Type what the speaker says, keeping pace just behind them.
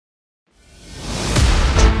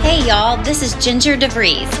Hey y'all, this is Ginger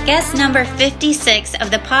DeVries, guest number 56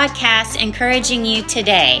 of the podcast, encouraging you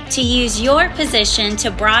today to use your position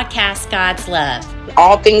to broadcast God's love.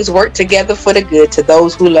 All things work together for the good to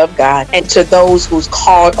those who love God and to those who's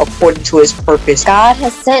called according to his purpose. God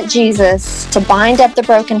has sent Jesus to bind up the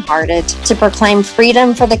brokenhearted, to proclaim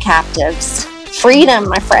freedom for the captives. Freedom,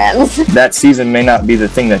 my friends. That season may not be the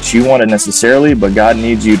thing that you wanted necessarily, but God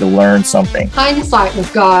needs you to learn something. Hindsight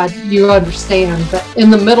with God, you understand, but in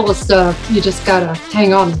the middle of stuff, you just gotta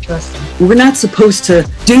hang on and trust him. We're not supposed to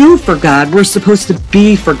do for God, we're supposed to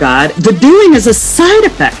be for God. The doing is a side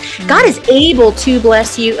effect. God is able to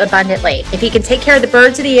bless you abundantly. If he can take care of the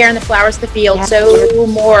birds of the air and the flowers of the field, so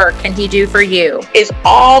more can he do for you. It's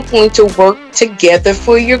all going to work together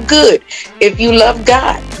for your good. If you love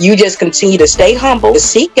God, you just continue to stay humble, to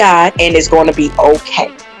seek God, and it's going to be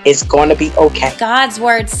okay. It's going to be okay. God's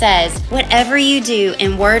word says, whatever you do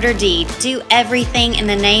in word or deed, do everything in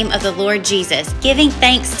the name of the Lord Jesus, giving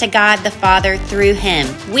thanks to God the Father through him.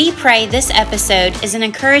 We pray this episode is an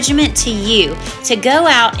encouragement to you to go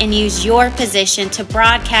out and use your position to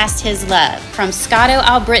broadcast his love. From Scotto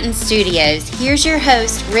Albritton Studios, here's your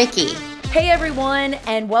host, Ricky. Hey everyone,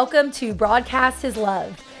 and welcome to Broadcast His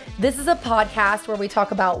Love. This is a podcast where we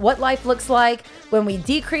talk about what life looks like when we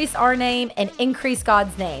decrease our name and increase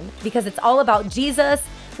God's name, because it's all about Jesus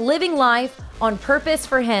living life on purpose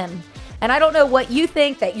for him. And I don't know what you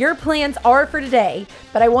think that your plans are for today,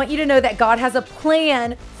 but I want you to know that God has a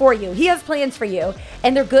plan for you. He has plans for you,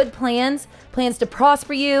 and they're good plans to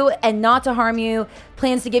prosper you and not to harm you,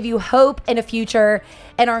 plans to give you hope and a future.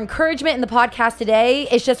 And our encouragement in the podcast today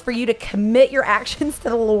is just for you to commit your actions to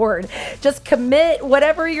the Lord. Just commit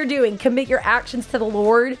whatever you're doing, commit your actions to the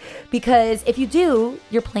Lord, because if you do,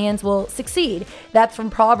 your plans will succeed. That's from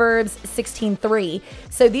Proverbs 16:3.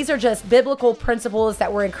 So these are just biblical principles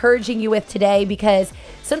that we're encouraging you with today, because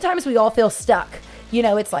sometimes we all feel stuck. You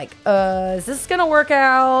know, it's like, is this going to work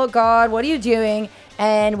out? God, what are you doing?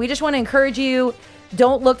 And we just want to encourage you,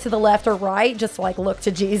 don't look to the left or right, just look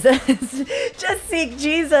to Jesus. Just seek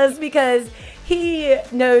Jesus, because he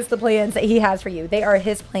knows the plans that he has for you. They are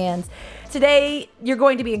his plans. Today, you're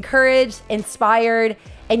going to be encouraged, inspired,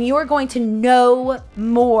 and you are going to know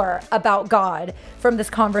more about God from this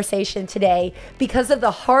conversation today because of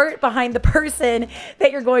the heart behind the person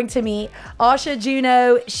that you're going to meet. Asha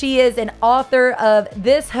Junot, she is an author of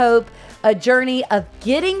This Hope, a journey of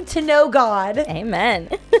getting to know God. Amen.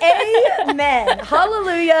 Amen.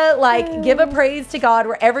 Hallelujah. Give a praise to God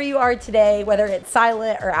wherever you are today, whether it's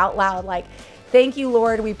silent or out loud. Thank you,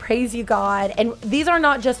 Lord. We praise you, God. And these are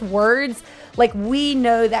not just words. We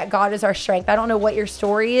know that God is our strength. I don't know what your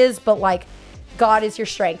story is, but God is your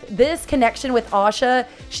strength. This connection with Asha,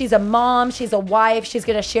 she's a mom, she's a wife. She's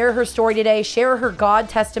going to share her story today, share her God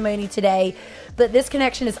testimony today. But this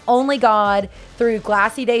connection is only God through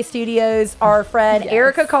Glassy Day Studios, our friend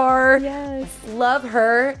Erica Carr. Yes. Love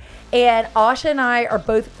her. And Asha and I are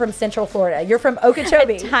both from Central Florida. You're from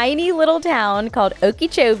Okeechobee. A tiny little town called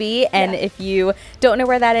Okeechobee. And if you don't know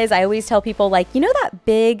where that is, I always tell people, that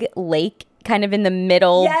big lake kind of in the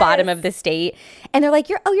middle bottom of the state, and they're like,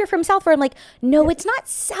 you're from South Florida. I'm like, no, it's not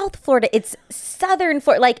South Florida, it's Southern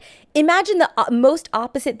Florida. Imagine the most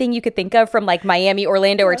opposite thing you could think of from Miami,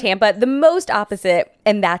 Orlando, or Tampa. The most opposite,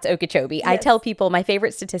 and that's Okeechobee. Yes. I tell people my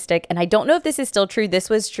favorite statistic, and I don't know if this is still true. This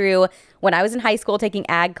was true when I was in high school taking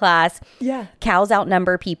ag class. Yeah, cows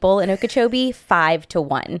outnumber people in Okeechobee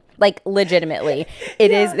 5-1. Legitimately,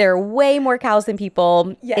 it is. There are way more cows than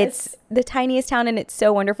people. Yes. It's the tiniest town, and it's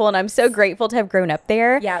so wonderful. And I'm so grateful to have grown up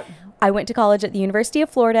there. Yeah. I went to college at the University of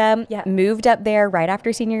Florida, moved up there right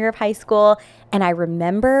after senior year of high school. And I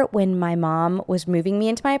remember when my mom was moving me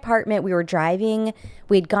into my apartment, we were driving,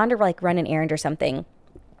 we'd gone to run an errand or something.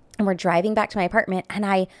 And we're driving back to my apartment, and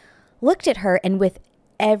I looked at her, and with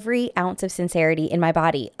every ounce of sincerity in my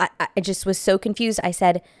body, I just was so confused. I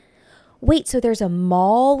said, wait, so there's a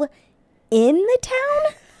mall in the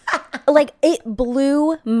town? It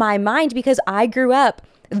blew my mind, because I grew up,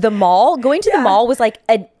 the mall, going to the mall was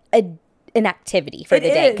an activity for the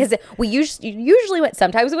day, because we usually went.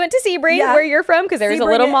 Sometimes we went to Sebring, where you're from, because there's a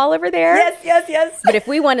little mall over there. Yes. But if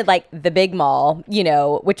we wanted the big mall,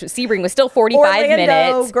 which Sebring was still 45 Orlando,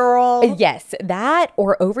 minutes, girl. Yes, that,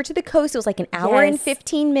 or over to the coast, it was an hour and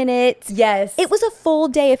 15 minutes. Yes, it was a full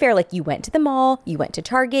day affair. You went to the mall, you went to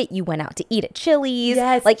Target, you went out to eat at Chili's.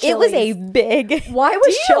 Yes, it was a big. Why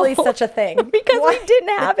was Chili's such a thing? Because we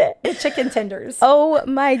didn't have it. The chicken tenders. Oh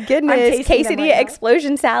my goodness, quesadilla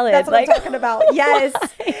explosion salad. That's what I'm talking talking about. Yes.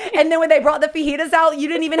 And then when they brought the fajitas out, you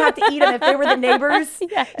didn't even have to eat them if they were the neighbors.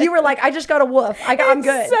 Yes. You were like, I just got a woof. I'm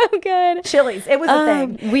good. So good. Chili's. It was a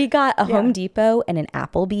thing. We got a Home Depot and an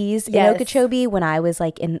Applebee's in Okeechobee when I was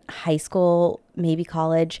like in high school, maybe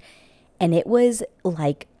college. And it was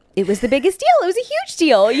like, it was the biggest deal. It was a huge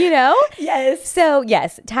deal, you know? Yes. So,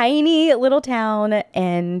 yes, tiny little town.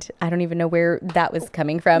 And I don't even know where that was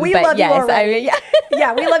coming from. We love you already.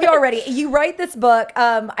 Yeah, we love you already. You write this book.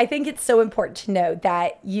 I think it's so important to know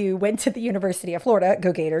that you went to the University of Florida.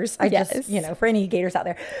 Go Gators. Just, for any Gators out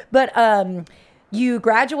there. But you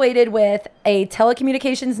graduated with a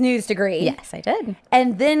telecommunications news degree. Yes, I did.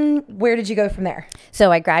 And then where did you go from there?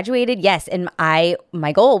 So I graduated, yes. And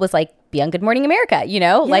my goal was like, be on Good Morning America,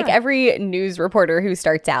 like every news reporter who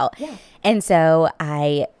starts out. Yeah. And so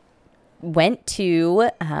I went to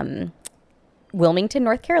Wilmington,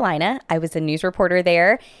 North Carolina. I was a news reporter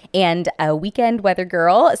there and a weekend weather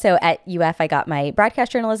girl. So at UF, I got my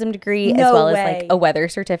broadcast journalism degree as well as like a weather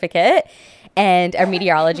certificate and a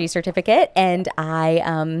meteorology certificate. And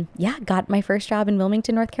I, got my first job in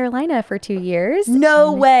Wilmington, North Carolina for 2 years.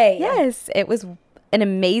 No way. Yes, it was an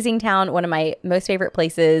amazing town, one of my most favorite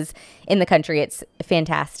places in the country. It's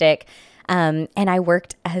fantastic. And I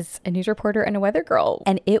worked as a news reporter and a weather girl,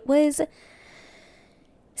 and it was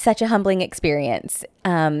such a humbling experience.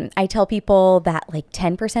 I tell people that like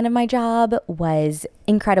 10% of my job was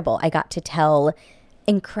incredible. I got to tell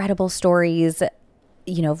incredible stories,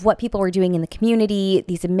 of what people were doing in the community,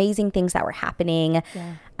 these amazing things that were happening.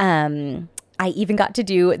 Yeah. I even got to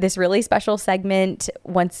do this really special segment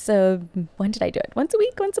when did I do it? Once a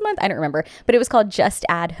week, once a month? I don't remember, but it was called Just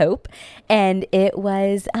Add Hope. And it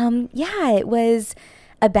was, it was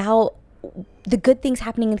about the good things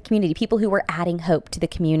happening in the community, people who were adding hope to the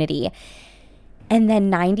community. And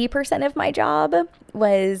then 90% of my job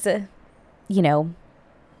was,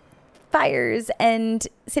 fires and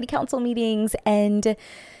city council meetings and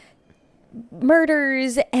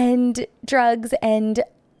murders and drugs and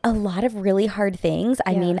a lot of really hard things.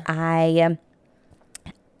 I mean, I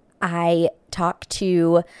talked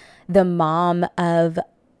to the mom of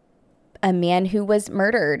a man who was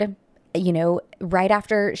murdered, right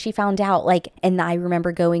after she found out, and I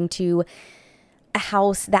remember going to a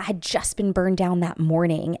house that had just been burned down that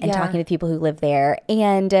morning and talking to people who live there.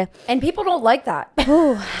 And people don't like that.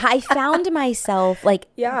 I found myself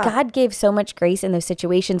God gave so much grace in those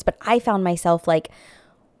situations, but I found myself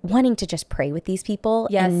wanting to just pray with these people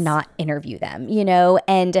and not interview them,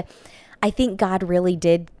 and I think God really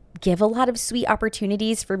did give a lot of sweet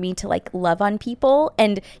opportunities for me to love on people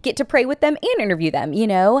and get to pray with them and interview them,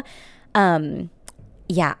 and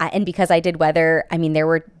because I did weather, there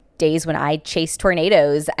were days when I chased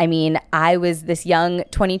tornadoes. I was this young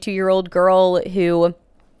 22-year-old girl who,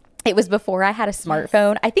 it was before I had a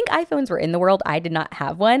smartphone. I think iPhones were in the world. I did not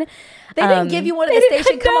have one. They didn't give you one at the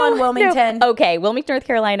station. Come on, Wilmington. No. Okay, Wilmington, North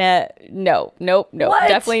Carolina. No,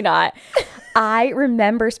 definitely not. I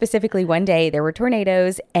remember specifically one day there were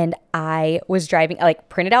tornadoes and I was driving,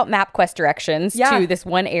 printed out MapQuest directions to this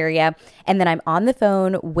one area. And then I'm on the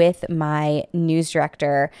phone with my news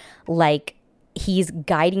director, he's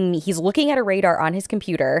guiding me. He's looking at a radar on his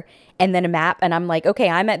computer and then a map. And I'm like, okay,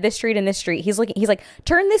 I'm at this street and this street. He's like,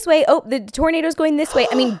 turn this way. Oh, the tornado's going this way.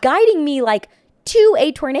 Guiding me to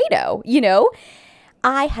a tornado,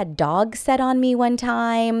 I had dogs set on me one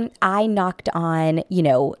time. I knocked on,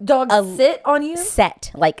 dogs sit on you? Set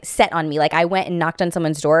on me. I went and knocked on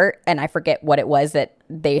someone's door and I forget what it was that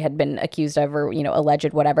they had been accused of or,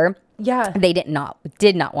 alleged whatever. Yeah. They did not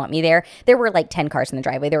want me there. There were 10 cars in the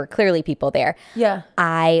driveway. There were clearly people there. Yeah.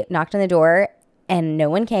 I knocked on the door and no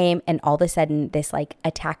one came. And all of a sudden this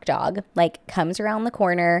attack dog comes around the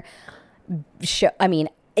corner.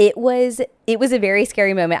 It was a very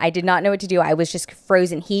scary moment. I did not know what to do. I was just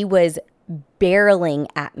frozen. He was barreling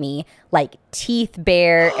at me, teeth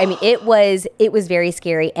bare. It was very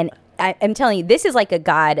scary. And I'm telling you, this is a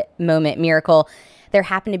God moment, miracle. There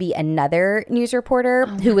happened to be another news reporter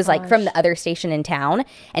who was from the other station in town.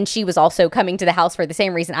 And she was also coming to the house for the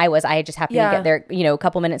same reason I was. I had just happened to get there, a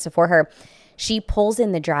couple minutes before her. She pulls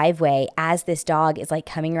in the driveway as this dog is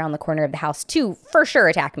coming around the corner of the house to for sure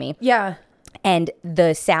attack me. Yeah. And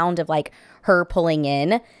the sound of her pulling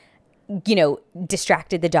in,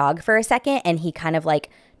 distracted the dog for a second. And he kind of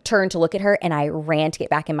turned to look at her and I ran to get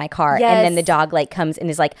back in my car. Yes. And then the dog comes and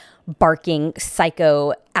is barking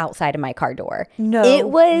psycho outside of my car door. No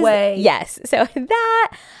way. Yes. So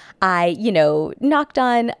that I, knocked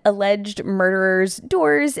on alleged murderers'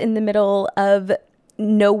 doors in the middle of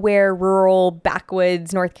nowhere, rural,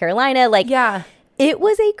 backwoods, North Carolina. It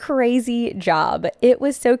was a crazy job. It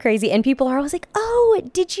was so crazy. And people are always like, oh,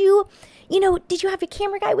 did you have a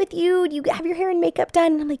camera guy with you? Do you have your hair and makeup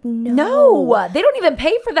done? And I'm like, No, they don't even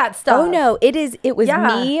pay for that stuff. Oh no, it was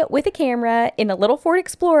me with a camera in a little Ford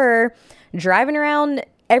Explorer driving around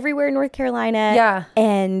everywhere in North Carolina. Yeah.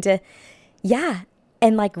 And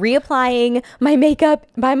and like reapplying my makeup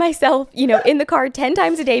by myself, in the car 10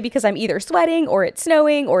 times a day because I'm either sweating or it's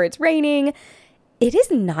snowing or it's raining. It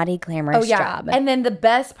is not a glamorous job. And then the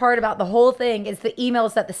best part about the whole thing is the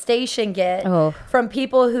emails that the station get from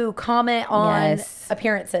people who comment on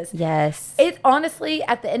appearances. Yes. It's honestly,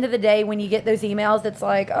 at the end of the day, when you get those emails, it's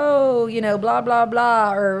like, oh, blah, blah,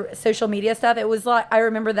 blah, or social media stuff. It was like, I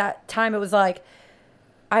remember that time it was like,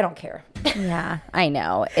 I don't care. Yeah, I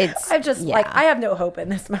know. I'm just like, I have no hope in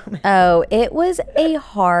this moment. Oh, it was a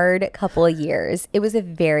hard couple of years. It was a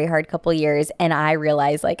very hard couple of years. And I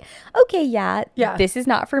realized like, okay, this is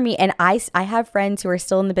not for me. And I have friends who are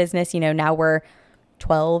still in the business. Now we're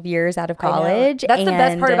 12 years out of college. That's the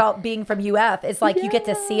best part about being from UF. It's like you get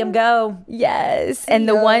to see them go. Yes. And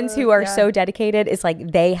the ones who are so dedicated, it's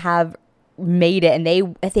like they have made it and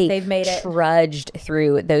they've made it, trudged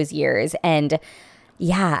through those years. And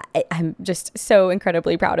I'm just so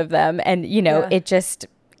incredibly proud of them. And,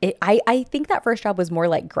 I think that first job was more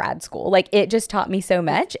like grad school. Like it just taught me so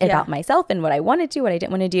much about myself and what I wanted to, what I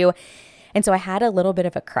didn't want to do. And so I had a little bit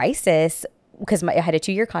of a crisis because I had a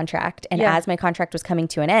 2-year contract. And as my contract was coming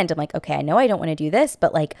to an end, I'm like, okay, I know I don't want to do this,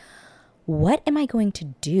 but like, what am I going to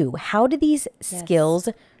do? How do these skills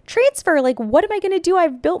transfer? Like, what am I going to do?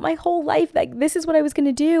 I've built my whole life. Like, this is what I was going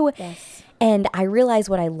to do. Yes. And I realized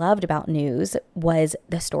what I loved about news was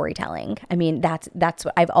the storytelling. I mean, that's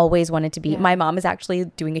what I've always wanted to be. Yeah. My mom is actually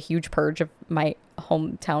doing a huge purge of my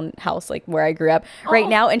hometown house, like where I grew up right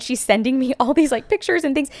now. And she's sending me all these like pictures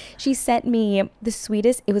and things. She sent me the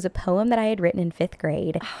sweetest, it was a poem that I had written in 5th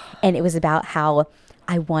grade. And it was about how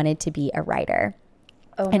I wanted to be a writer.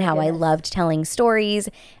 And how I loved telling stories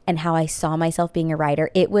and how I saw myself being a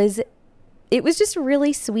writer. It was just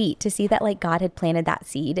really sweet to see that like God had planted that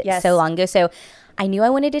seed so long ago. So I knew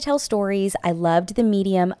I wanted to tell stories. I loved the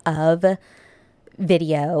medium of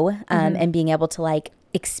video and being able to like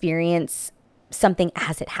experience something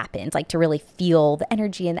as it happens, like to really feel the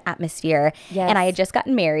energy and the atmosphere. Yes. And I had just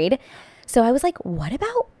gotten married. So I was like, what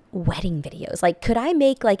about wedding videos? Like, could I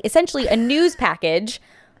make like essentially a news package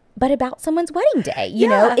but about someone's wedding day? You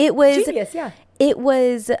know, it was genius, it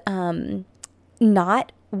was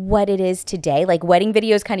not what it is today. Like wedding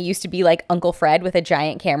videos kind of used to be like Uncle Fred with a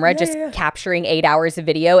giant camera capturing 8 hours of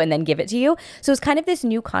video and then give it to you. So it's kind of this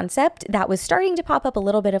new concept that was starting to pop up a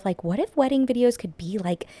little bit of like, what if wedding videos could be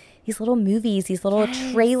like these little movies, these little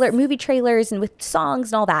movie trailers and with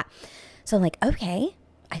songs and all that. So I'm like, okay,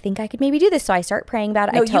 I think I could maybe do this. So I start praying about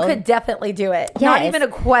it. No, you could definitely do it. Yes. Not even a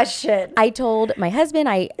question. I told my husband,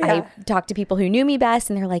 I talked to people who knew me best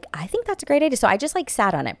and they're like, I think that's a great idea. So I just like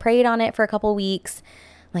sat on it, prayed on it for a couple weeks.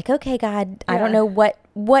 Like, okay, God, I don't know what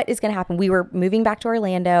is going to happen. We were moving back to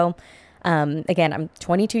Orlando. Again, I'm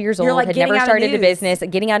 22 years old, like had never started a business,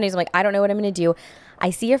 getting out of news. I'm like, I don't know what I'm going to do. I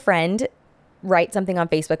see a friend write something on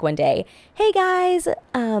Facebook one day. Hey guys,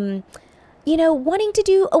 wanting to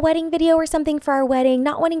do a wedding video or something for our wedding,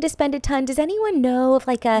 not wanting to spend a ton. Does anyone know of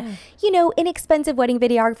like a, inexpensive wedding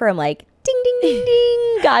videographer? I'm like, ding, ding, ding,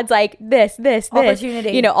 ding. God's like, this.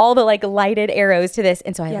 Opportunity. All the like lighted arrows to this.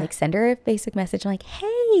 And so I like send her a basic message. I'm like,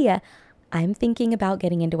 hey, I'm thinking about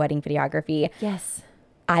getting into wedding videography. Yes.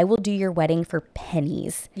 I will do your wedding for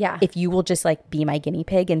pennies. Yeah. If you will just like be my guinea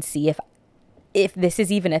pig and see if this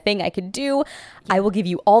is even a thing I could do. I will give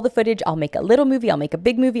you all the footage. I'll make a little movie. I'll make a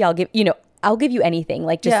big movie. I'll give you anything.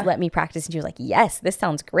 Like, just let me practice. And she was like, yes, this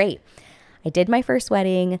sounds great. I did my first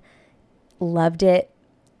wedding, loved it,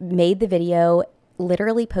 made the video,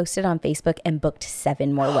 literally posted on Facebook and booked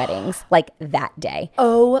 7 more weddings like that day.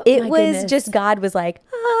 Oh, it was goodness. Just God was like,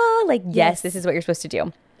 yes, this is what you're supposed to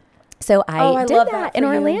do. So I did that in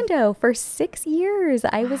Orlando for 6 years.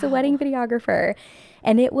 I was a wedding videographer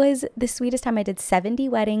and it was the sweetest time. I did 70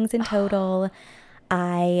 weddings in total.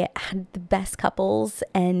 I had the best couples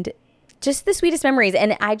and just the sweetest memories.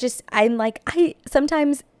 And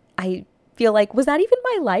sometimes I feel like, was that even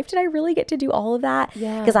my life? Did I really get to do all of that?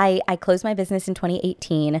 Yeah. Because I closed my business in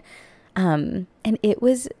 2018. And it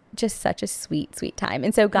was just such a sweet, sweet time.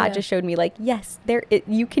 And so God just showed me like, yes,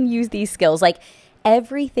 you can use these skills. Like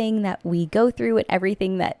everything that we go through and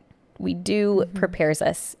everything that we do prepares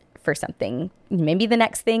us for something, maybe the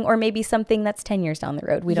next thing, or maybe something that's 10 years down the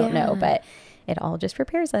road. We don't know, but it all just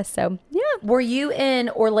prepares us. So yeah. Were you in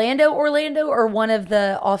Orlando, or one of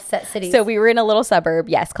the offset cities? So we were in a little suburb,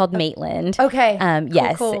 yes, called Maitland. Okay.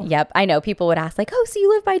 Yes. Cool. Yep. I know people would ask like, oh, so you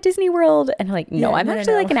live by Disney World? And I'm like, no, I'm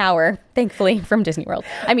actually like an hour, thankfully, from Disney World.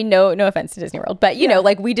 I mean, no offense to Disney World, but you know,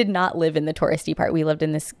 like we did not live in the touristy part. We lived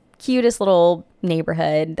in this cutest little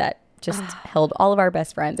neighborhood that just held all of our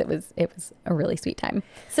best friends. It was a really sweet time.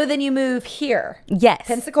 So then you move here. Yes.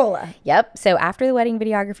 Pensacola. Yep. So after the wedding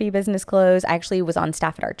videography business closed, I actually was on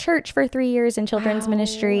staff at our church for 3 years in children's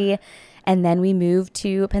ministry. And then we moved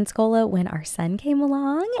to Pensacola when our son came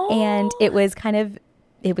along. And it was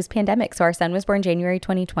pandemic. So our son was born January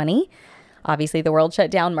 2020. Obviously the world shut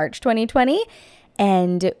down March 2020.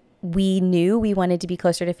 And we knew we wanted to be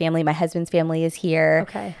closer to family. My husband's family is here.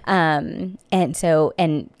 Okay. And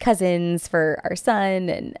cousins for our son.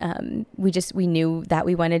 And we knew that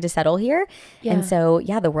we wanted to settle here. Yeah. And so,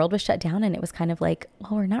 the world was shut down and it was kind of like,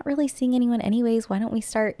 well, we're not really seeing anyone anyways. Why don't we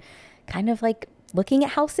start kind of like looking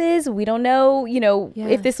at houses? We don't know,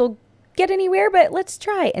 if this will get anywhere, but let's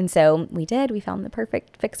try. And so we did. We found the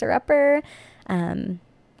perfect fixer-upper.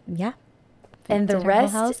 And the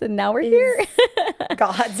rest house, and now we're here.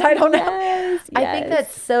 God's. I don't know. Yes. I think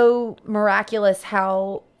that's so miraculous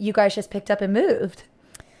how you guys just picked up and moved.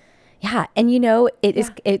 Yeah. And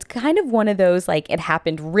it's kind of one of those, like, it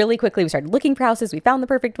happened really quickly. We started looking for houses. We found the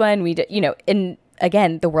perfect one. We did, and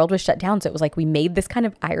again, the world was shut down. So it was like we made this kind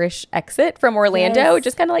of Irish exit from Orlando,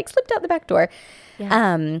 just kind of like slipped out the back door.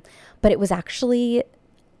 Yeah. But it was actually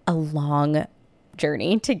a long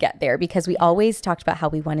journey to get there because we always talked about how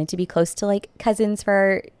we wanted to be close to like cousins for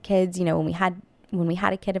our kids, when we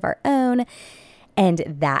had a kid of our own. And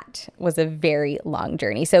that was a very long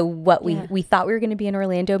journey. So we thought we were going to be in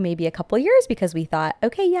Orlando maybe a couple of years because we thought,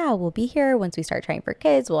 okay, we'll be here. Once we start trying for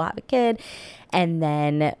kids, we'll have a kid. And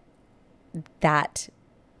then that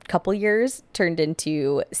couple years turned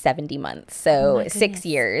into 70 months. So 6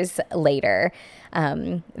 years later,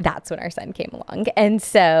 that's when our son came along. And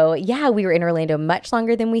so, we were in Orlando much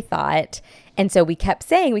longer than we thought. And so we kept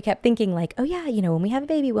thinking like, oh yeah, when we have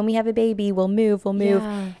a baby, we'll move.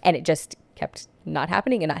 Yeah. And it just kept not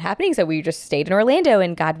happening. So we just stayed in Orlando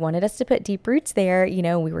and God wanted us to put deep roots there.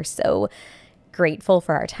 We were so grateful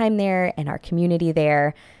for our time there and our community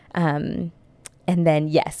there. And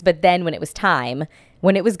then, but then when it was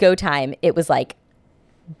go time, it was like,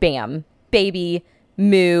 bam, baby,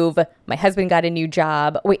 move. My husband got a new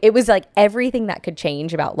job. It was like everything that could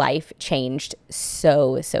change about life changed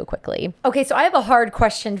so quickly. Okay, so I have a hard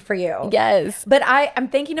question for you. Yes. But I'm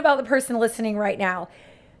thinking about the person listening right now.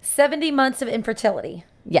 70 months of infertility.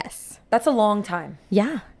 Yes. That's a long time.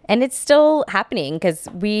 Yeah. And it's still happening because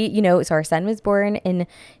so our son was born in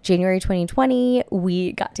January 2020.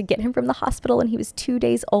 We got to get him from the hospital when he was 2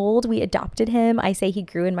 days old. We adopted him. I say he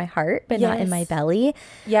grew in my heart, but not in my belly.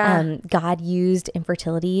 Yeah. God used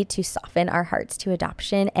infertility to soften our hearts to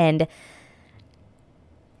adoption. And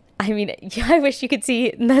I mean, I wish you could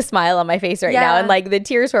see the smile on my face right now and like the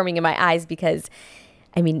tears forming in my eyes because,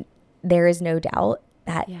 I mean, there is no doubt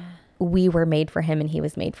that we were made for him and he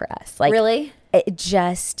was made for us. Like, really? It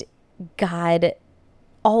just, God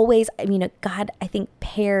always, God, I think,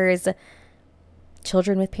 pairs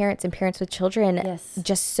children with parents and parents with children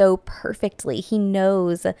just so perfectly. He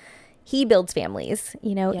knows, he builds families,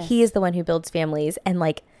 he is the one who builds families. And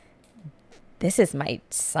like, this is my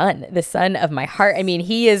son, the son of my heart. I mean,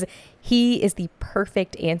 he is the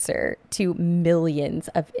perfect answer to millions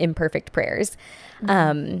of imperfect prayers.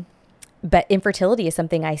 Mm-hmm. But infertility is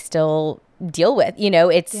something I still deal with.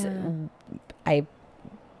 I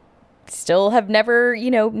still have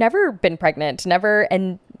never been pregnant,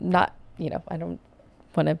 and not, I don't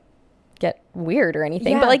want to get weird or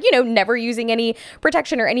anything, but like, never using any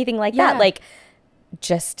protection or anything like that. Like,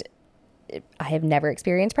 just, I have never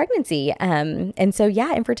experienced pregnancy. And so,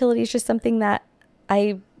 infertility is just something that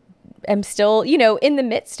I am still, in the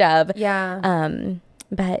midst of.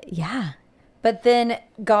 But then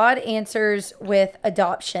God answers with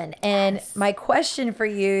adoption. And my question for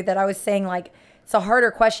you that I was saying, like, it's a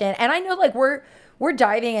harder question. And I know, like, we're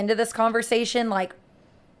diving into this conversation. Like,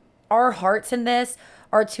 our hearts in this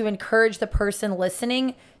are to encourage the person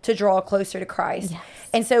listening to draw closer to Christ. Yes.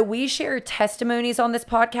 And so we share testimonies on this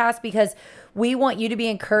podcast because we want you to be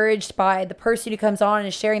encouraged by the person who comes on and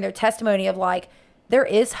is sharing their testimony of, like, there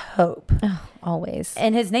is hope. Oh, always.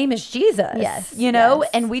 And his name is Jesus. Yes.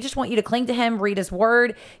 And we just want you to cling to him, read his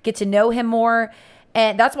word, get to know him more.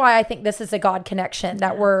 And that's why I think this is a God connection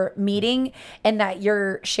that we're meeting and that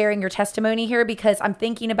you're sharing your testimony here, because I'm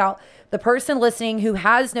thinking about the person listening who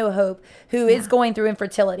has no hope, who is going through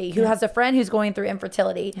infertility, who has a friend who's going through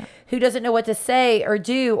infertility, who doesn't know what to say or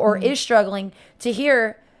do or is struggling, to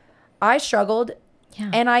hear, I struggled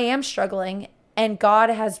and I am struggling, and God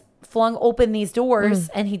has flung open these doors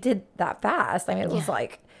and he did that fast. I mean, it was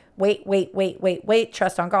like, wait,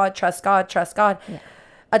 trust on God, trust God, trust God. Yeah.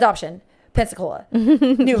 Adoption. Pensacola,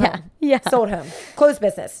 new home, sold home, closed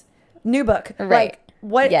business, new book. Right. Like,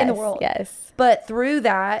 what in the world? Yes. But through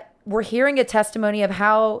that, we're hearing a testimony of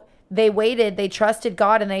how they waited, they trusted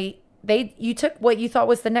God, and you took what you thought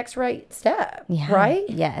was the next right step. Yeah. Right?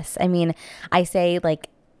 Yes. I mean, I say, like,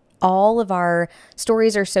 all of our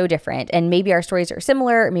stories are so different, and maybe our stories are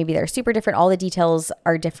similar, maybe they're super different. All the details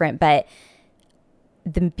are different, but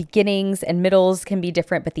the beginnings and middles can be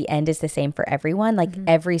different, but the end is the same for everyone. Like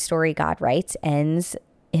every story God writes ends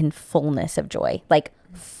in fullness of joy, like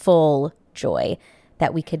full joy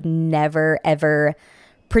that we could never, ever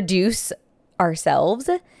produce ourselves,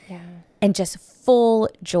 and just full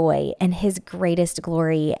joy and his greatest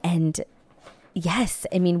glory. And yes,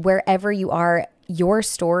 I mean, wherever you are, your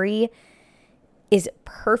story is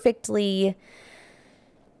perfectly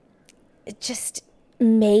just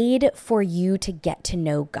made for you to get to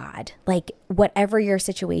know God. Like, whatever your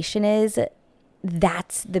situation is,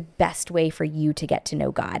 that's the best way for you to get to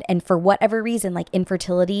know God. And for whatever reason, like,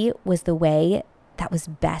 infertility was the way that was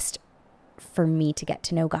best for me to get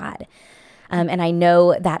to know God. And I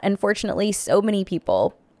know that unfortunately so many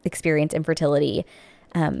people experience infertility.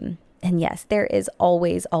 And yes, there is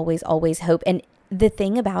always, always, always hope. And the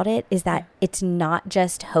thing about it is that it's not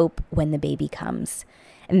just hope when the baby comes.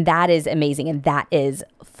 And that is amazing. And that is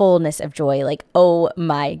fullness of joy. Like, oh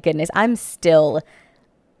my goodness, I'm still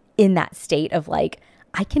in that state of like,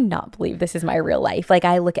 I cannot believe this is my real life. Like,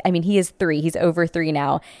 he is 3, he's over 3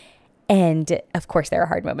 now. And of course there are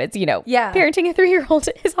hard moments, parenting a 3-year-old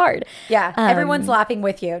is hard. Yeah. Everyone's laughing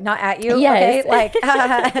with you, not at you. Yes. Okay. Like,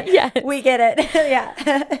 yes. We get it.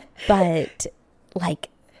 Yeah. But like,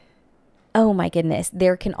 oh my goodness,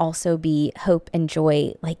 there can also be hope and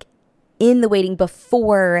joy, like, in the waiting.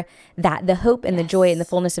 Before that, the hope and the joy and the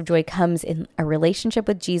fullness of joy comes in a relationship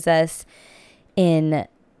with Jesus, in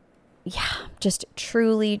just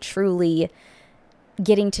truly, truly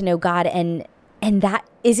getting to know God. And that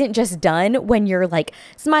isn't just done when you're like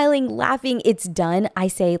smiling, laughing. It's done, I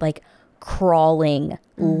say, like crawling,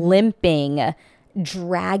 limping,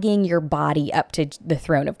 dragging your body up to the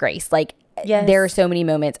throne of grace. Like, there are so many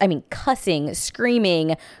moments. I mean, cussing,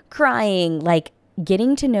 screaming, crying, like,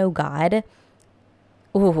 getting to know God.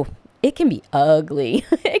 Ooh, it can be ugly.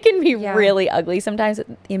 It can be really ugly. Sometimes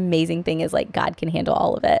the amazing thing is, like, God can handle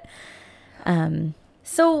all of it.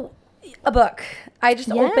 So a book, I just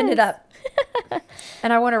opened it up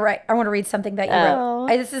and I want to read something that you wrote.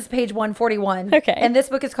 This is page 141. Okay. And this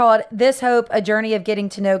book is called This Hope, A Journey of Getting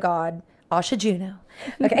to Know God. Asha Junot.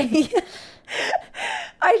 Okay.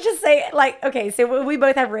 I just say, like, okay, so we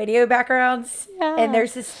both have radio backgrounds, and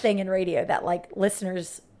there's this thing in radio that, like,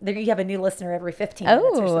 listeners, you have a new listener every 15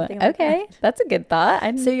 minutes or something like that. That's a good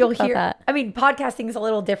thought. So you'll hear that. I mean, podcasting is a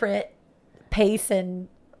little different pace and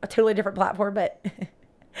a totally different platform, but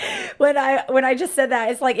when I just said that,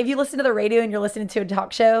 it's like, if you listen to the radio and you're listening to a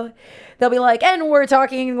talk show, they'll be like, and we're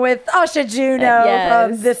talking with Asha Junot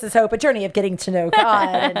from This Is Hope, A Journey of Getting to Know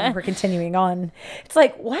God, and we're continuing on. It's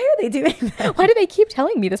like, why are they doing that? Why do they keep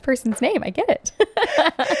telling me this person's name? I get it.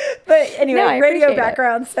 But anyway, radio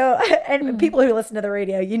background. So, and people who listen to the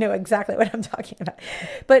radio, you know exactly what I'm talking about.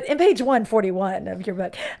 But in page 141 of your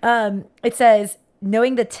book, it says,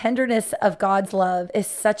 knowing the tenderness of God's love is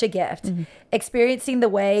such a gift. Experiencing the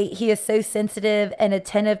way he is so sensitive and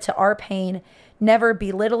attentive to our pain, never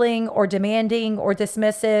belittling or demanding or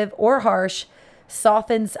dismissive or harsh,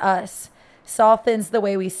 softens us, softens the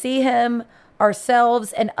way we see him,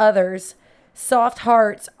 ourselves, and others. Soft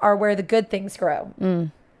hearts are where the good things grow.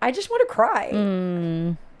 I just want to cry.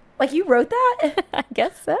 Like, you wrote that? I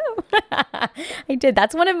guess so. I did.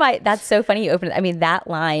 That's so funny you opened it. I mean, that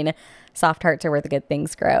line, soft hearts are where the good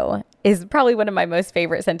things grow, is probably one of my most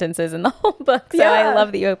favorite sentences in the whole book. So I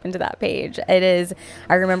love that you opened to that page. It is.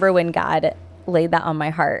 I remember when God laid that on my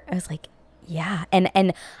heart, I was like, yeah.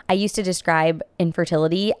 And I used to describe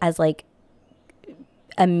infertility as like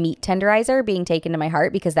a meat tenderizer being taken to my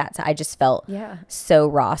heart, because I just felt so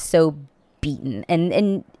raw, so beaten.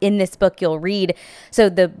 And in this book you'll read, so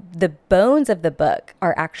the bones of the book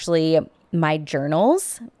are actually my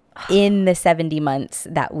journals in the 70 months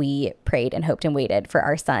that we prayed and hoped and waited for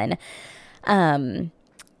our son.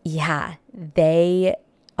 They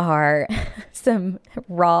are some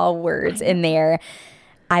raw words in there.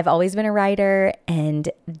 I've always been a writer, and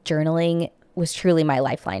journaling was truly my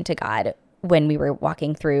lifeline to God. When we were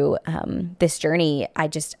walking through this journey,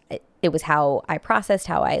 it was how I processed,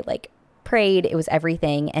 how I like prayed. It was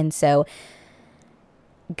everything. And so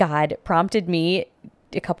God prompted me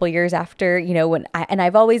a couple years after, you know,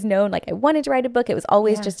 I've always known like I wanted to write a book. It was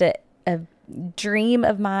always just a dream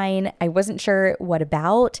of mine. I wasn't sure what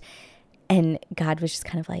about. And God was just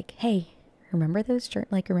kind of like, hey, remember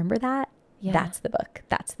remember that? Yeah. That's the book.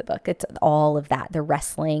 That's the book. It's all of that, the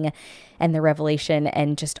wrestling and the revelation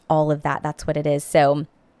and just all of that. That's what it is. So,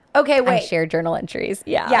 okay, wait. I share journal entries.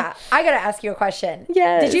 Yeah. Yeah. I got to ask you a question.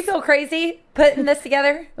 Yes. Did you feel crazy putting this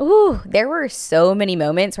together? Ooh, there were so many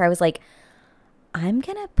moments where I was like, I'm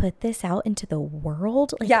going to put this out into the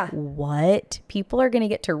world. Like, what? People are going to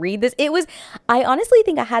get to read this. I honestly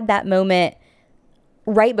think I had that moment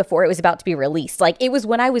right before it was about to be released. Like, it was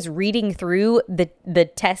when I was reading through the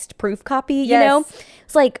test proof copy, you know?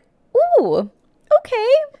 It's like, ooh,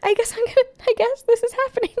 okay. I guess this is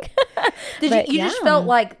happening. You just felt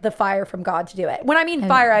like the fire from God to do it. When I mean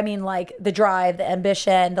fire, I mean like the drive, the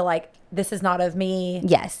ambition, the like, this is not of me.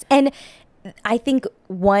 Yes. And I think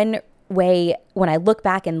one way when I look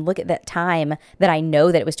back and look at that time that I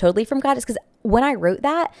know that it was totally from God is because when I wrote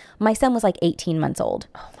that, my son was like 18 months old.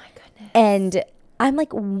 Oh my goodness. And I'm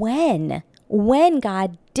like, when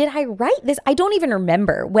God did I write this? I don't even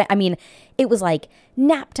remember when. I mean, it was like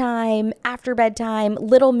nap time, after bedtime,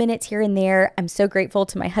 little minutes here and there. I'm so grateful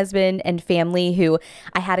to my husband and family who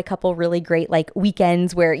I had a couple really great like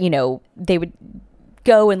weekends where, you know, they would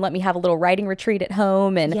go and let me have a little writing retreat at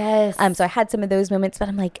home. And so I had some of those moments, but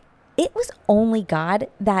I'm like, it was only God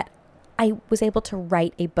that I was able to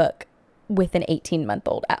write a book with an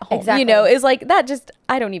 18-month-old at home. Exactly. You know, it's like that just,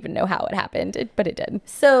 I don't even know how it happened, but it did.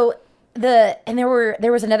 So there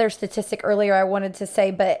was another statistic earlier I wanted to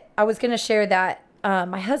say, but I was going to share that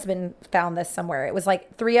my husband found this somewhere. It was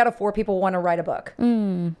like 3 out of 4 people want to write a book.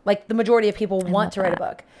 Like the majority of people want to write a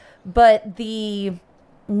book. But the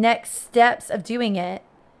next steps of doing it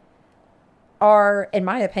are, in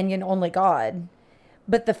my opinion, only God.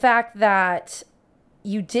 But the fact that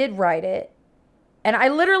you did write it, and I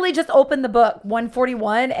literally just opened the book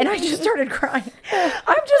 141 and I just started crying.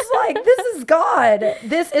 I'm just like, this is God.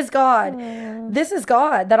 This is God. This is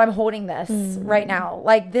God that I'm holding this right now.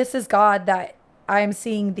 Like, this is God that I'm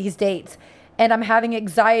seeing these dates. And I'm having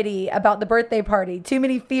anxiety about the birthday party. Too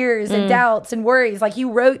many fears and doubts and worries. Like,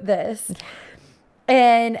 you wrote this.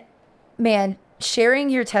 And man,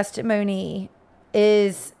 sharing your testimony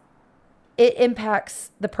it impacts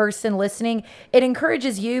the person listening. It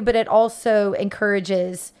encourages you, but it also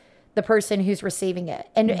encourages the person who's receiving it.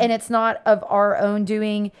 And it's not of our own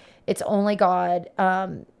doing. It's only God.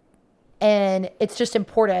 And it's just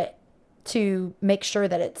important to make sure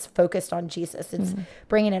that it's focused on Jesus. It's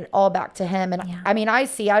bringing it all back to him. And I mean, I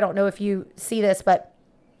don't know if you see this, but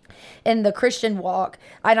in the Christian walk,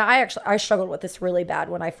 and I struggled with this really bad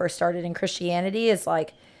when I first started in Christianity, is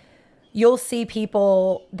like, you'll see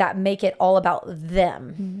people that make it all about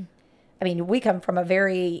them. I mean, we come from a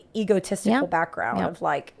very egotistical background of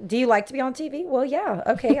like, do you like to be on TV? Well, yeah.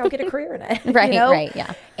 Okay, I'll get a career in it. Right, you know? right,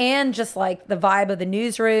 yeah. And just like the vibe of the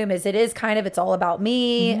newsroom it's all about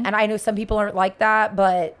me. And I know some people aren't like that,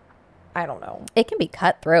 but I don't know. It can be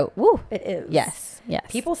cutthroat. Woo. It is. Yes.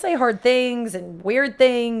 People say hard things and weird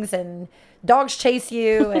things and dogs chase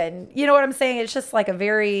you and you know what I'm saying? It's just like a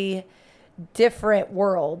very different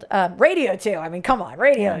world. Radio too. I mean, come on,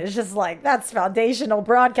 radio is just like, that's foundational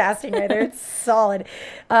broadcasting right there. It's solid.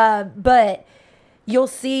 But you'll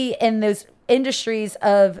see in those industries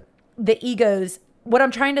of the egos, what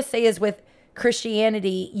I'm trying to say is with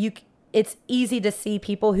Christianity, it's easy to see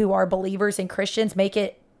people who are believers and Christians make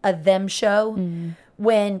it a them show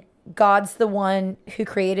when God's the one who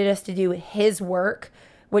created us to do his work,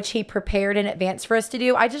 which he prepared in advance for us to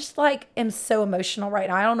do. I just like am so emotional right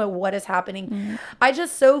now. I don't know what is happening. I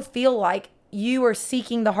just so feel like you are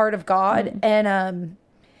seeking the heart of God, and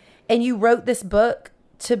you wrote this book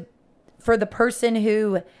for the person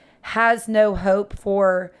who has no hope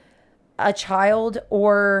for a child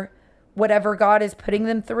or whatever God is putting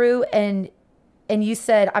them through, and you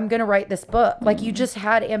said, I'm going to write this book. Like, you just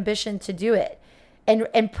had ambition to do it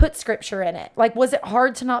and put scripture in it. Like, was it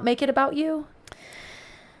hard to not make it about you?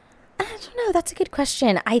 I don't know. That's a good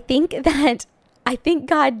question. I think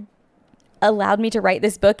God allowed me to write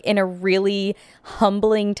this book in a really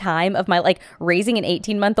humbling time of my, like, raising an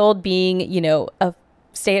 18-month-old, being, you know, a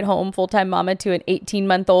stay-at-home full-time mama to an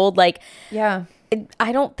 18-month-old. Like,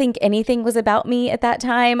 I don't think anything was about me at that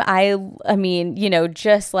time. I mean, you know,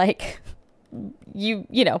 just like you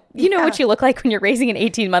know what you look like when you're raising an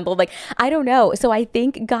 18-month-old. Like, I don't know. So I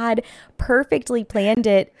think God perfectly planned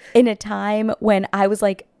it in a time when I was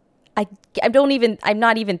like, I'm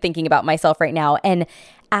not even thinking about myself right now. And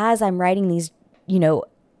as I'm writing these,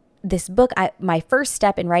 this book, my first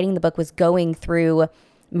step in writing the book was going through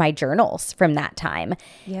my journals from that time.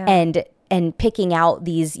 Yeah. And picking out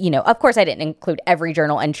these, of course I didn't include every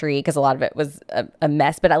journal entry because a lot of it was a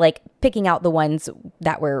mess, but I like picking out the ones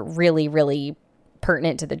that were really, really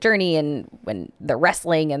pertinent to the journey and when the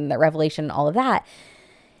wrestling and the revelation and all of that.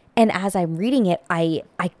 And as I'm reading it, I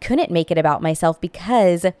couldn't make it about myself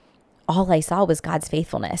because all I saw was God's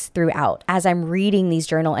faithfulness throughout as I'm reading these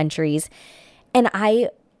journal entries. And I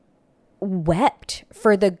wept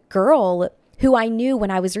for the girl who I knew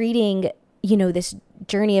when I was reading, this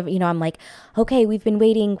journey of, I'm like, okay, we've been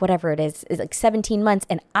waiting, whatever it is, it's like 17 months.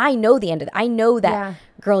 And I know the end of it. I know that,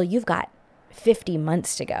 girl, you've got 50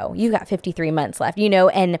 months to go. You got 53 months left,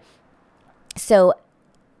 and so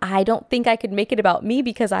I don't think I could make it about me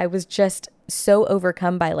because I was just so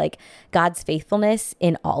overcome by like God's faithfulness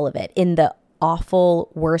in all of it, in the awful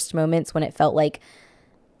worst moments when it felt like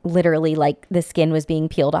literally like the skin was being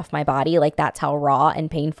peeled off my body. Like that's how raw and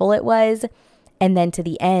painful it was. And then to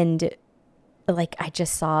the end, like I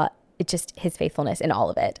just saw his faithfulness in all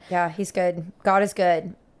of it. Yeah, he's good. God is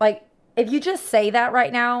good. Like if you just say that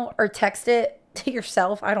right now or text it to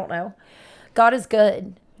yourself, I don't know. God is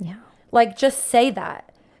good. Yeah. Like just say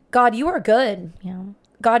that. God, you are good. Yeah.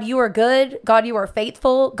 God, you are good. God, you are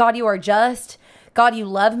faithful. God, you are just. God, you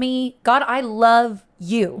love me. God, I love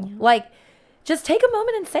you. Yeah. Like just take a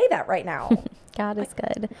moment and say that right now. God is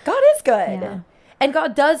good. God is good. Yeah. And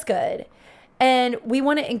God does good. And we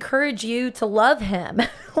want to encourage you to love him.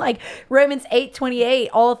 Like Romans 8:28,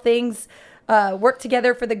 all things work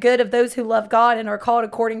together for the good of those who love God and are called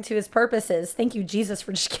according to his purposes. Thank you, Jesus,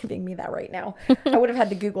 for just giving me that right now. I would have had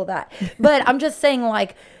to Google that. But I'm just saying,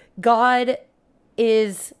 like, God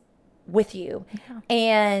is with you. Yeah.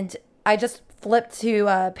 And I just flipped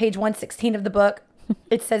to page 116 of the book.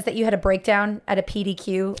 It says that you had a breakdown at a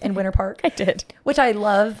PDQ in Winter Park. I did. Which I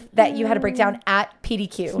love that you had a breakdown at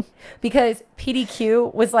PDQ because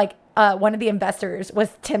PDQ was like one of the investors was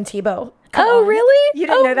Tim Tebow. Oh, really? You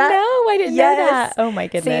didn't know that? No, I didn't know that. Oh, my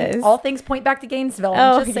goodness. See, all things point back to Gainesville.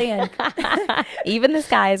 I'm just saying. Even the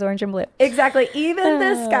sky is orange and blue. Exactly. Even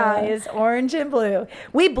the sky is orange and blue.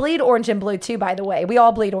 We bleed orange and blue too, by the way. We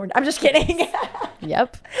all bleed orange. I'm just kidding.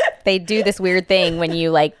 Yep. They do this weird thing when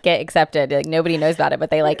you like get accepted. Like nobody knows about it,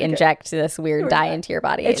 but they like inject this weird dye into your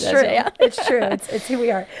body. It's true. Yeah. It's true. It's who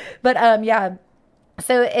we are. But yeah.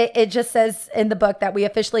 So it just says in the book that we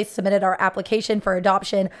officially submitted our application for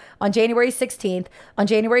adoption on January 16th. On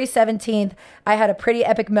January 17th, I had a pretty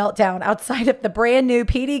epic meltdown outside of the brand new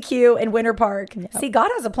PDQ in Winter Park. Yep. See, God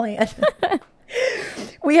has a plan.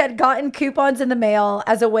 We had gotten coupons in the mail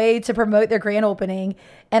as a way to promote their grand opening.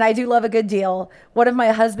 And I do love a good deal. One of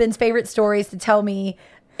my husband's favorite stories to tell me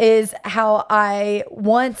is how I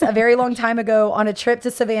once, a very long time ago, on a trip to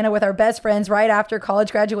Savannah with our best friends right after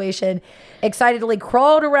college graduation, excitedly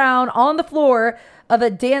crawled around on the floor of a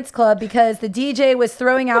dance club because the DJ was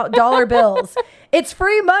throwing out dollar bills. It's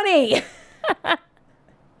free money.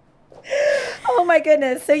 Oh my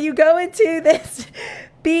goodness. So you go into this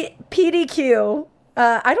PDQ.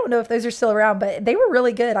 I don't know if those are still around, but they were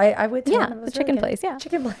really good. I went to the chicken place. Yeah.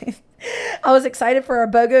 Chicken place. I was excited for our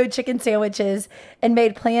BOGO chicken sandwiches and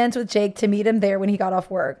made plans with Jake to meet him there when he got off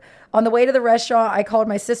work. On the way to the restaurant, I called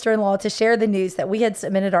my sister-in-law to share the news that we had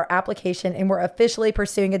submitted our application and were officially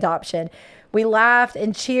pursuing adoption. We laughed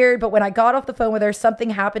and cheered, but when I got off the phone with her, something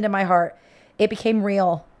happened in my heart. It became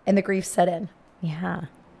real and the grief set in. Yeah.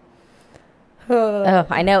 Oh,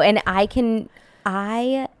 I know. And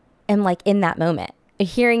I am like in that moment.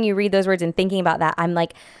 Hearing you read those words and thinking about that, I'm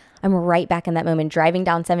right back in that moment, driving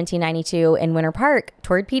down 1792 in Winter Park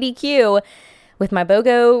toward PDQ with my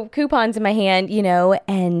BOGO coupons in my hand,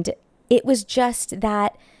 and it was just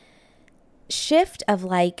that shift of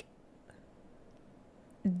like,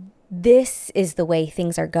 this is the way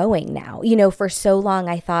things are going now. For so long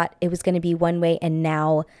I thought it was going to be one way and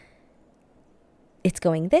now it's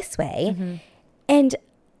going this way. Mm-hmm. And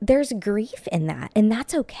there's grief in that, and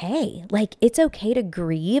that's okay. Like, it's okay to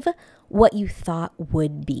grieve what you thought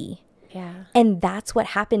would be. Yeah. And that's what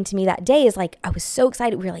happened to me that day is like, I was so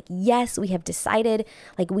excited. We were like, yes, we have decided.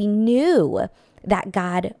 Like, we knew that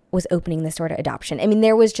God was opening this door to adoption. I mean,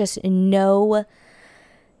 there was just no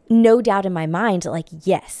doubt in my mind, like,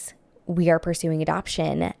 yes, we are pursuing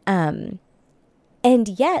adoption. And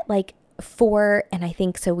yet, like, and I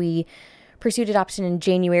think so we pursued adoption in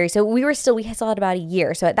January. So we still had about a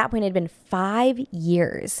year. So at that point, it had been 5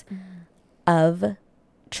 years of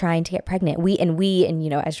trying to get pregnant. We, you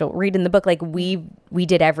know, as you'll read in the book, like we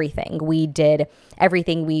did everything. We did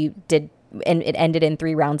everything we did, and it ended in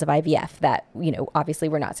 3 rounds of IVF that, you know, obviously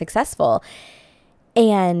were not successful.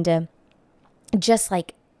 And just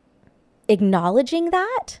like acknowledging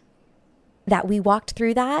that we walked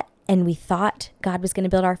through that and we thought God was going to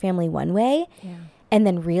build our family one way, and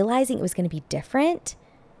then realizing it was going to be different.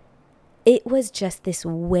 It was just this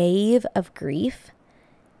wave of grief,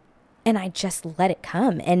 and I just let it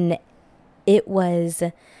come. And it was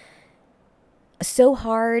so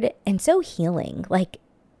hard and so healing, like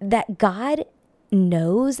that God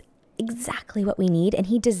knows exactly what we need, and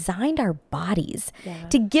he designed our bodies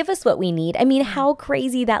to give us what we need. I mean, how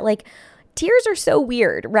crazy that, like, tears are so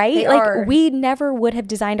weird, right? They like are. We never would have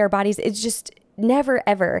designed our bodies. It's just never,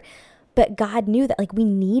 ever. But God knew that, like, we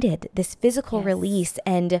needed this physical release.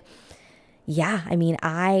 And yeah, I mean,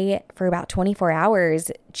 I, for about 24 hours,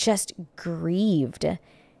 just grieved,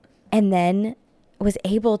 and then was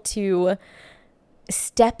able to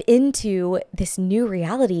step into this new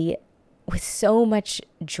reality with so much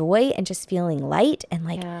joy and just feeling light and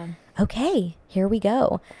like, okay, here we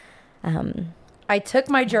go. I took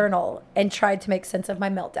my journal and tried to make sense of my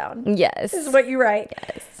meltdown. Yes. This is what you write.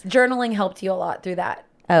 Yes. Journaling helped you a lot through that.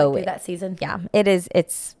 Oh, through that season. Yeah, it is.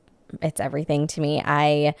 It's everything to me.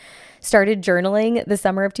 I started journaling the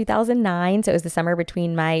summer of 2009. So it was the summer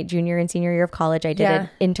between my junior and senior year of college. I did an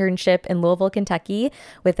internship in Louisville, Kentucky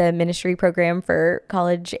with a ministry program for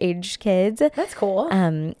college age kids. That's cool.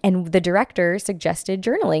 And the director suggested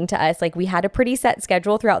journaling to us. Like, we had a pretty set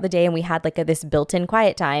schedule throughout the day, and we had like this built-in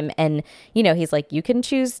quiet time. And, you know, he's like, you can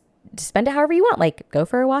choose to spend it however you want. Like, go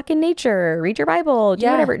for a walk in nature, read your Bible, do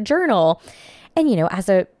whatever, journal. And, you know, as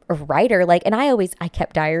a writer, like, and I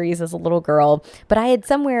kept diaries as a little girl, but I had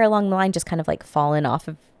somewhere along the line just kind of like fallen off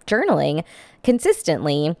of journaling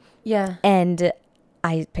consistently. Yeah. And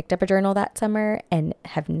I picked up a journal that summer and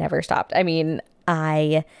have never stopped. I mean,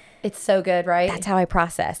 it's so good, right? That's how I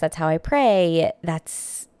process. That's how I pray.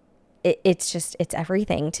 It's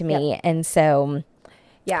everything to me. Yep. And so,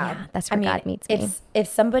 yeah, that's where God meets me. If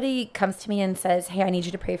somebody comes to me and says, hey, I need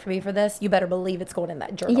you to pray for me for this, you better believe it's going in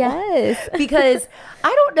that journal. Yes. Because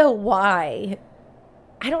I don't know why.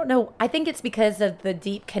 I don't know. I think it's because of the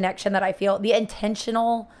deep connection that I feel, the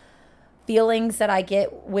intentional feelings that I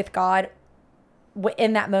get with God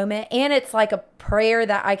in that moment. And it's like a prayer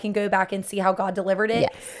that I can go back and see how God delivered it.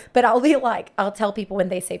 Yes. But I'll tell people when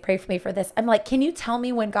they say, pray for me for this, I'm like, can you tell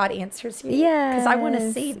me when God answers you? Yeah. Because I want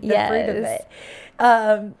to see the fruit of it.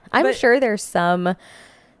 I'm sure there's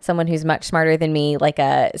someone who's much smarter than me, like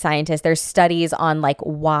a scientist. There's studies on like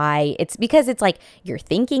why it's because it's like you're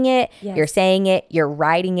thinking it, you're saying it, you're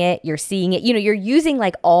writing it, you're seeing it. You know, you're using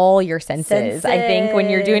like all your senses, I think, when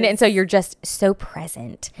you're doing it. And so you're just so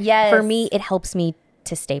present. Yes. For me, it helps me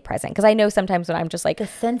to stay present, because I know sometimes when I'm just like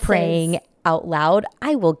praying out loud,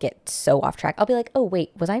 I will get so off track. I'll be like, oh wait,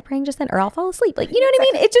 was I praying just then? Or I'll fall asleep. Like, you know what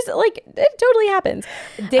I mean? It's just like, it totally happens.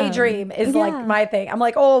 Daydream is like my thing. I'm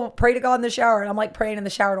like, oh, pray to God in the shower. And I'm like praying in the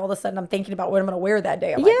shower, and all of a sudden I'm thinking about what I'm going to wear that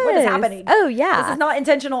day. I'm like, what is happening? Oh yeah. This is not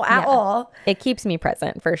intentional at all. It keeps me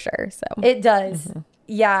present for sure. So it does. Mm-hmm.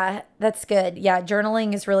 Yeah, that's good. Yeah,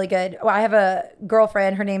 journaling is really good. Well, I have a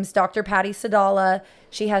girlfriend. Her name's Dr. Patty Sadala.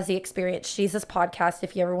 She has the Experience Jesus podcast,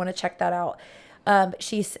 if you ever want to check that out.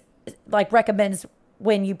 She's like recommends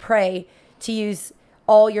when you pray to use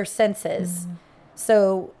all your senses. Mm-hmm.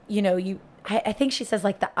 So, you know, I think she says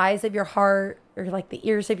like the eyes of your heart, or like the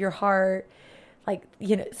ears of your heart, like,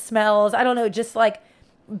 you know, smells. I don't know, just like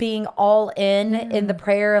being all in the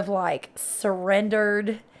prayer of like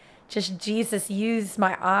surrendered. Just, Jesus, use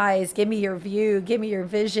my eyes. Give me your view. Give me your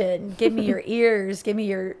vision. Give me your ears. Give me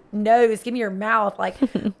your nose. Give me your mouth. Like,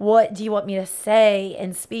 what do you want me to say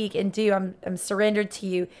and speak and do? I'm surrendered to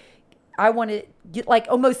you. I want to get, like,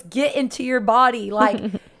 almost get into your body. Like,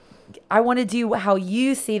 I want to do how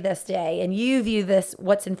you see this day, and you view this,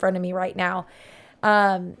 what's in front of me right now.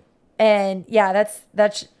 And yeah,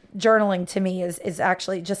 that's journaling to me is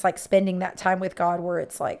actually just like spending that time with God, where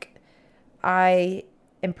it's like, I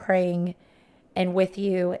am praying and with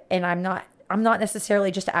you, and I'm not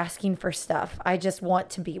necessarily just asking for stuff. I just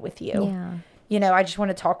want to be with you. Yeah. You know, I just want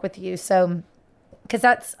to talk with you. So, because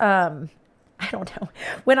that's, I don't know.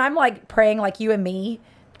 When I'm like praying, like you and me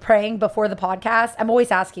praying before the podcast, I'm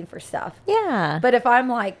always asking for stuff. Yeah. But if I'm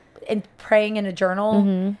like praying in a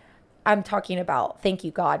journal, I'm talking about, thank you,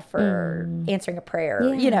 God, for answering a prayer.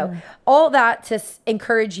 Yeah. You know, all that to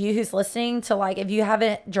encourage you who's listening to, like, if you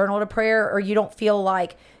haven't journaled a prayer, or you don't feel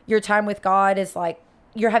like your time with God is like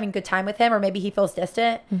you're having a good time with him, or maybe he feels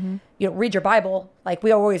distant, you know, read your Bible. Like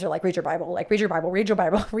we always are like, read your Bible, like read your Bible, read your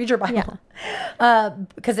Bible, read your Bible.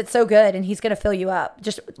 Because it's so good and he's going to fill you up.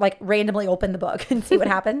 Just like randomly open the book and see what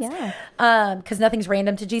happens. Because nothing's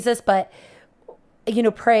random to Jesus, but you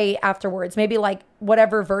know, pray afterwards. Maybe like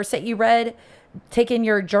whatever verse that you read, take in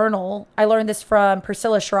your journal. I learned this from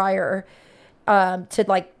Priscilla Schreier, to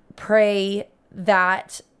like pray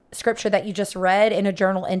that scripture that you just read in a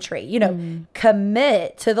journal entry. You know,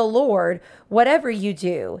 commit to the Lord whatever you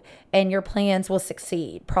do and your plans will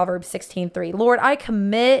succeed. Proverbs 16:3. Lord, I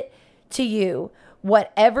commit to you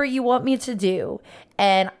whatever you want me to do,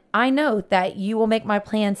 and I know that you will make my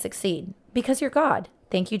plans succeed because you're God.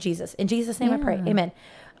 Thank you, Jesus. In Jesus' name I pray. Amen.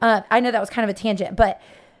 I know that was kind of a tangent, but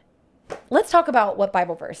let's talk about what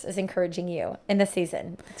Bible verse is encouraging you in this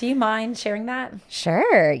season. Do you mind sharing that?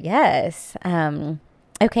 Sure. Yes.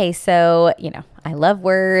 Okay. So, you know, I love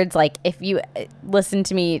words. Like if you listen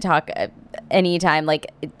to me talk anytime,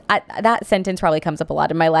 like that sentence probably comes up a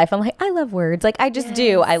lot in my life. I'm like, I love words. Like I just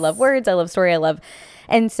do. I love words. I love story.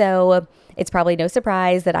 And so it's probably no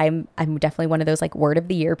surprise that I'm definitely one of those like word of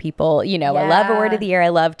the year people. You know, I love a word of the year. I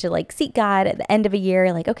love to like seek God at the end of a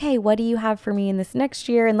year. Like, okay, what do you have for me in this next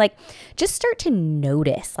year? And like, just start to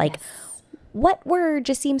notice like what word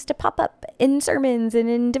just seems to pop up in sermons and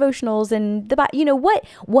in devotionals and you know,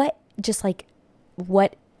 what just like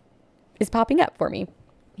what is popping up for me.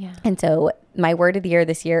 Yeah. And so my word of the year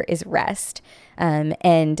this year is rest.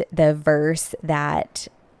 And the verse that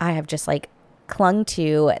I have just like clung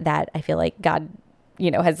to that I feel like God, you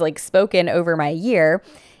know, has like spoken over my year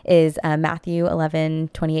is Matthew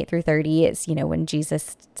 11:28-30. It's, you know, when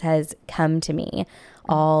Jesus says, come to me,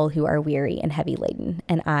 all who are weary and heavy laden,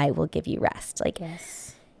 and I will give you rest. Like,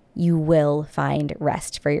 you will find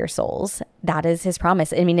rest for your souls. That is his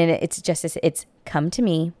promise. I mean, and it's just, it's come to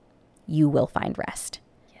me, you will find rest.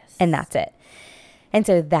 Yes. And that's it. And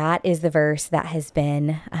so that is the verse that has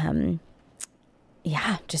been,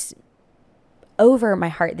 just over my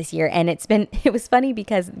heart this year. And it was funny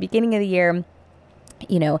because at the beginning of the year,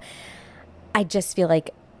 you know, I just feel like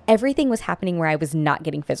everything was happening where I was not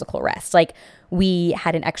getting physical rest. Like we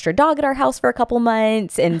had an extra dog at our house for a couple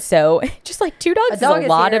months. And so just like two dogs is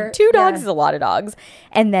a lot of dogs.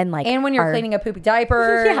 And then like, and when you're cleaning a poopy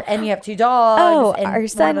diaper and you have two dogs, and our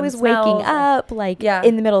son was waking up like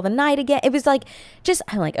in the middle of the night again. It was like,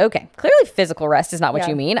 I'm like, okay, clearly physical rest is not what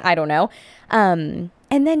you mean. I don't know.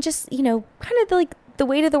 And then just, you know, kind of like the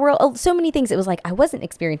weight of the world, so many things. It was like, I wasn't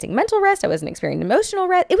experiencing mental rest. I wasn't experiencing emotional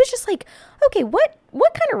rest. It was just like, okay, what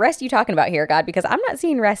kind of rest are you talking about here, God? Because I'm not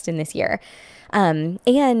seeing rest in this year.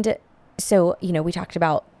 And so, you know, we talked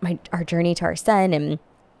about our journey to our son,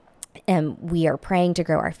 and we are praying to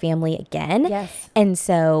grow our family again. Yes. And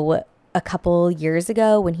so a couple years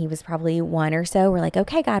ago when he was probably 1 or so, we're like,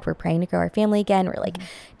 okay, God, we're praying to grow our family again. We're like,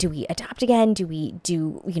 do we adopt again? Do we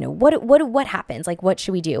do, you know, what happens? Like, what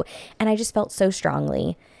should we do? And I just felt so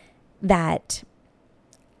strongly that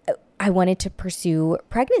I wanted to pursue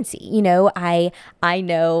pregnancy. You know, I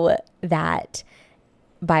know that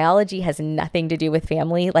biology has nothing to do with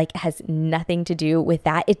family, like has nothing to do with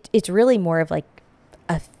that. It's really more of like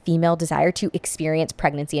a female desire to experience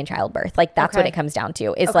pregnancy and childbirth. Like that's what it comes down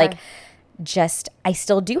to. It's like, just, I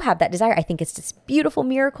still do have that desire. I think it's this beautiful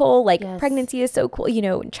miracle. Like pregnancy is so cool, you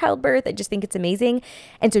know, childbirth. I just think it's amazing.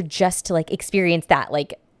 And so just to like experience that,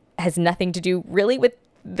 like has nothing to do really with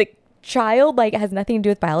the child, like it has nothing to do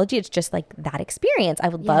with biology. It's just like that experience. I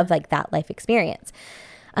would love like that life experience.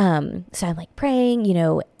 So I'm like praying, you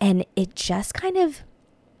know, and it just kind of,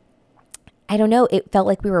 I don't know, it felt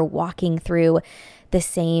like we were walking through the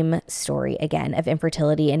same story again of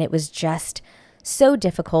infertility. And it was just so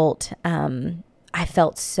difficult. I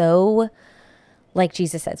felt so, like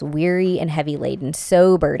Jesus says, weary and heavy laden,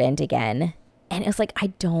 so burdened again. And it was like,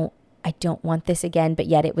 I don't want this again. But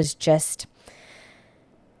yet it was just,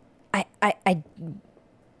 I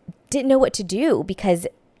didn't know what to do, because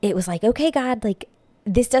it was like, okay, God, like,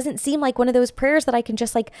 this doesn't seem like one of those prayers that I can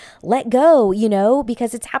just like let go, you know,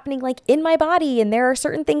 because it's happening like in my body and there are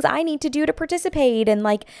certain things I need to do to participate. And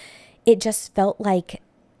like, it just felt like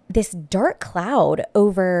this dark cloud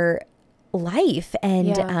over life,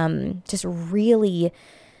 and just really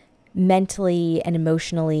mentally and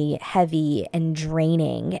emotionally heavy and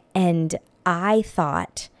draining. And I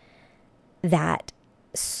thought that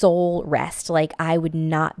soul rest, like I would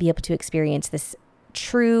not be able to experience this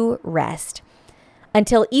true rest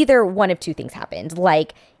until either one of two things happened.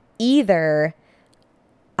 Like either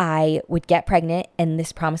I would get pregnant and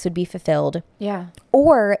this promise would be fulfilled. Yeah.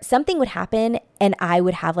 Or something would happen and I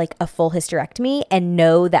would have like a full hysterectomy and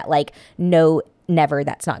know that like no never,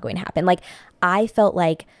 that's not going to happen. Like, I felt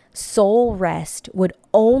like soul rest would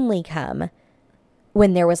only come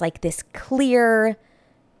when there was like this clear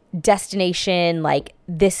destination, like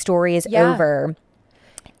this story is over.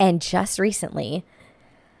 And just recently,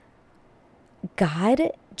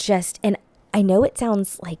 God just, and I know it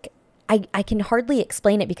sounds like, I can hardly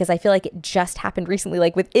explain it because I feel like it just happened recently,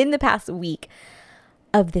 like within the past week,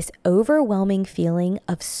 of this overwhelming feeling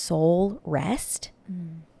of soul rest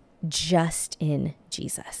just in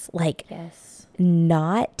Jesus. Like,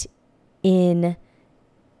 not in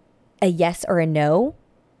a yes or a no,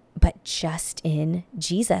 but just in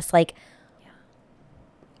Jesus. Like,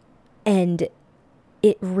 and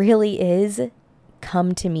it really is,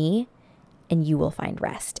 come to me and you will find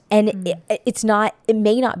rest. And it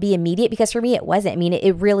may not be immediate, because for me it wasn't. I mean,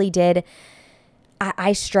 it really did.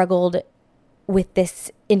 I struggled with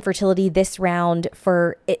this infertility this round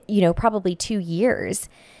for, probably 2 years,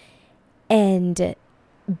 and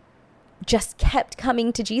just kept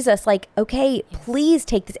coming to Jesus, like, okay, please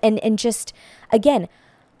take this. And just, again,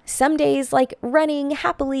 some days like running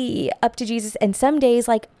happily up to Jesus, and some days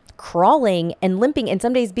like crawling and limping, and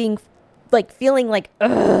some days being like feeling like,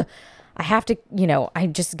 ugh, I have to,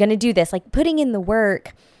 I'm just going to do this, like putting in the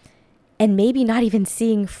work and maybe not even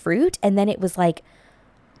seeing fruit. And then it was like,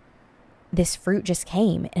 this fruit just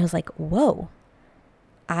came, and I was like, whoa,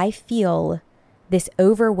 I feel this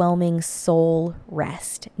overwhelming soul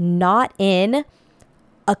rest, not in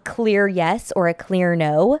a clear yes or a clear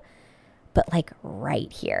no, but like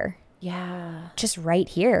right here. Yeah. Just right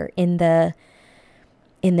here in the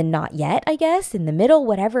not yet, I guess, in the middle,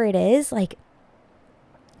 whatever it is, like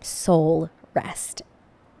soul rest.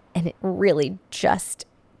 And it really just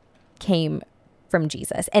came from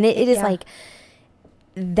Jesus. And it is like,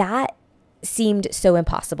 that seemed so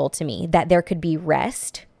impossible to me, that there could be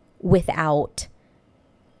rest without,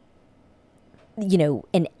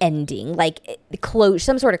 an ending, like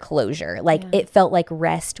some sort of closure. Like, it felt like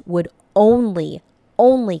rest would only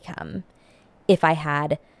come if I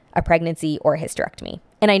had a pregnancy or a hysterectomy.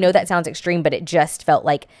 And I know that sounds extreme, but it just felt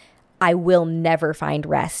like I will never find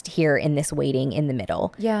rest here in this waiting in the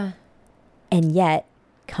middle. Yeah. And yet,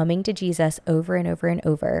 coming to Jesus over and over and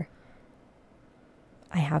over,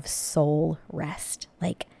 I have soul rest.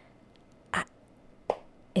 Like,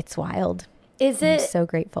 it's wild. I'm so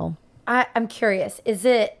grateful. I'm curious. Is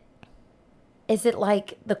it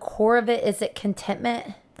like the core of it? Is it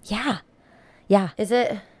contentment? Yeah. Yeah. Is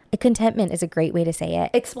it? Contentment is a great way to say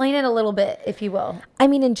it. Explain it a little bit, if you will. I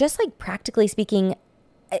mean, and just like practically speaking,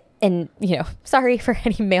 and, sorry for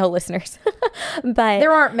any male listeners, but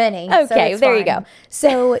there aren't many. Okay, so there you go.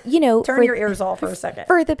 So, turn your ears off for a second.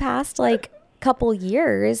 For the past like couple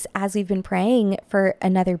years, as we've been praying for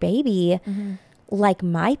another baby, like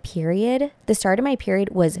my period, the start of my period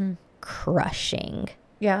was crushing.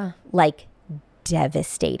 Yeah. Like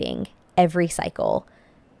devastating. Every cycle,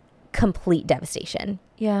 complete devastation.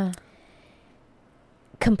 Yeah.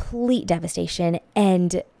 Complete devastation.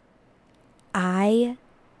 And I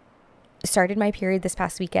started my period this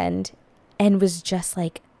past weekend and was just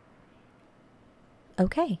like,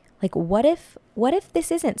 okay, like what if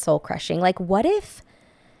this isn't soul crushing? Like, what if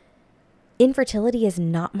infertility is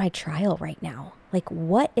not my trial right now? Like,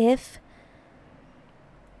 what if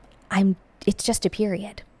it's just a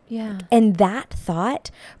period? Yeah. And that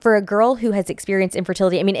thought, for a girl who has experienced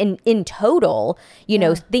infertility, I mean, in total,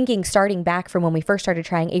 thinking starting back from when we first started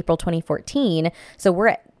trying April 2014, so we're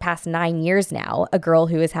at past 9 years now, a girl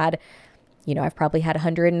who has had, I've probably had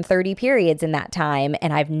 130 periods in that time,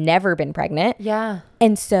 and I've never been pregnant. Yeah.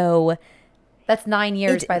 And so that's 9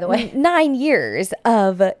 years, by the way. 9 years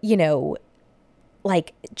of,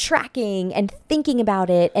 like tracking and thinking about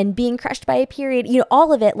it and being crushed by a period,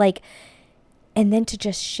 all of it, like, and then to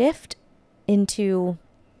just shift into,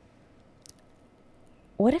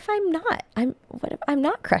 what if I'm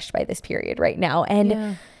not crushed by this period right now?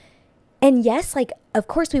 And yes, like, of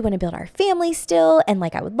course we want to build our family still. And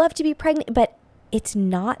like, I would love to be pregnant, but it's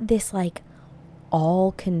not this like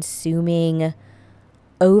all consuming,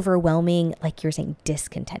 overwhelming, like you're saying,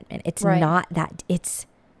 discontentment. It's not that, it's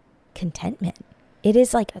contentment. It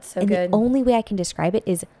is like, that's so and good. The only way I can describe it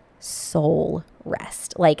is soul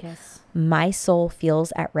rest. Like, my soul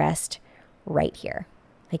feels at rest right here.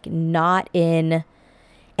 Like, not in,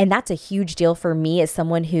 and that's a huge deal for me as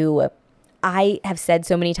someone who, I have said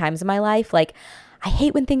so many times in my life, like, I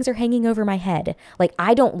hate when things are hanging over my head. Like,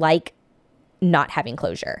 I don't like not having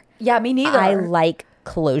closure. Yeah, me neither. I like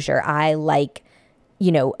closure. I like,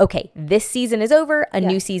 okay, this season is over, a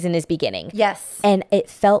new season is beginning. Yes. And it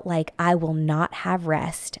felt like I will not have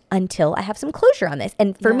rest until I have some closure on this.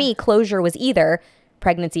 And for me, closure was either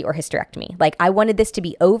pregnancy or hysterectomy. Like, I wanted this to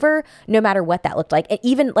be over no matter what that looked like. And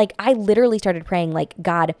even like, I literally started praying like,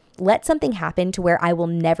 God, let something happen to where I will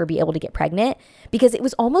never be able to get pregnant, because it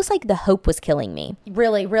was almost like the hope was killing me.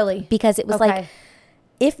 Really, really? Because it was like,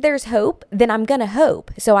 if there's hope, then I'm going to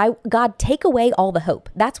hope. So God, take away all the hope.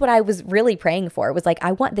 That's what I was really praying for. It was like,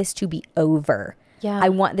 I want this to be over. Yeah. I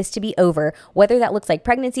want this to be over, whether that looks like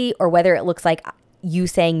pregnancy or whether it looks like you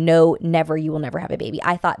saying, no, never, you will never have a baby.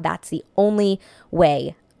 I thought that's the only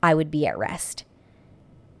way I would be at rest.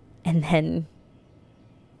 And then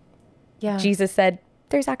Jesus said,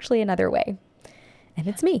 there's actually another way. And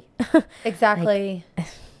it's me. Exactly.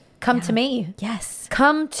 Come to me. Yes.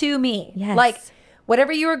 Come to me. Yes. Like,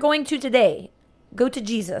 whatever you are going to today, go to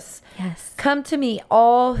Jesus. Yes. Come to me,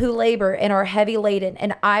 all who labor and are heavy laden,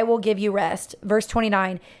 and I will give you rest. Verse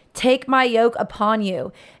 29, take my yoke upon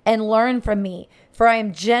you and learn from me, for I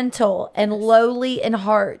am gentle and lowly in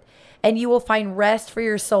heart, and you will find rest for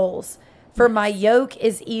your souls. For my yoke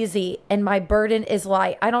is easy and my burden is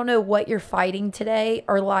light. I don't know what you're fighting today,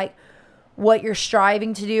 or like what you're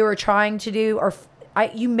striving to do or trying to do, or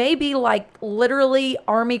you may be like literally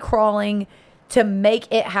army crawling to make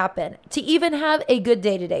it happen, to even have a good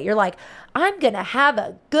day today. You're like, I'm going to have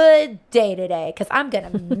a good day today because I'm going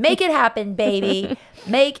to make it happen, baby.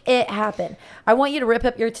 Make it happen. I want you to rip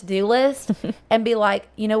up your to-do list and be like,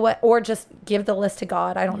 you know what? Or just give the list to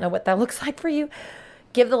God. I don't know what that looks like for you.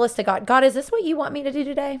 Give the list to God. God, is this what you want me to do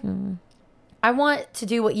today? I want to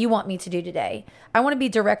do what you want me to do today. I want to be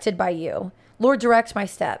directed by you. Lord, direct my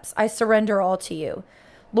steps. I surrender all to you.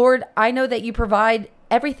 Lord, I know that you provide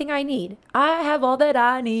everything I need. I have all that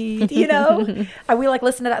I need, you know? And we like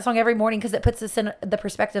listen to that song every morning because it puts us in the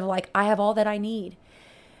perspective of like, I have all that I need.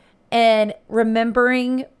 And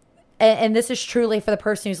remembering, and this is truly for the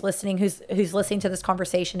person who's listening, who's listening to this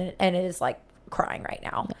conversation and is like crying right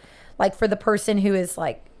now. Like for the person who is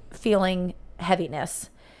like feeling heaviness,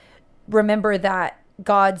 remember that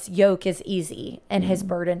God's yoke is easy and his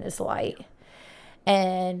burden is light.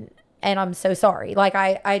 And I'm so sorry. Like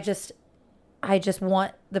I just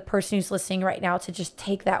want the person who's listening right now to just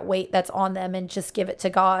take that weight that's on them and just give it to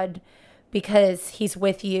God, because he's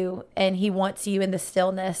with you and he wants you in the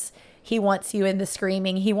stillness. He wants you in the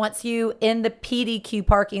screaming. He wants you in the PDQ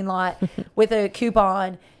parking lot with a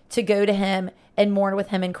coupon to go to him and mourn with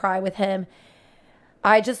him and cry with him.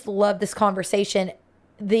 I just love this conversation.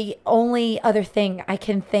 The only other thing I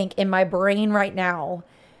can think in my brain right now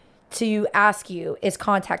to ask you is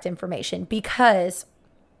contact information, because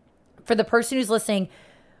for the person who's listening,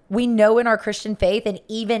 we know in our Christian faith, and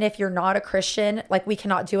even if you're not a Christian, like we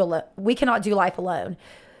cannot do life alone.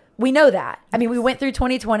 We know that. I mean, we went through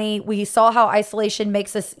 2020. We saw how isolation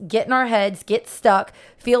makes us get in our heads, get stuck,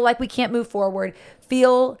 feel like we can't move forward,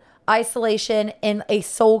 feel isolation in a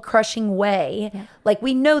soul-crushing way. Yeah. Like,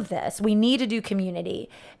 we know this. We need to do community,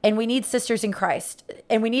 and we need sisters in Christ,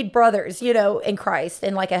 and we need brothers, in Christ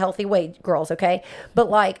in like a healthy way, girls, okay? But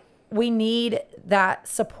like, we need that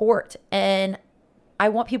support, and I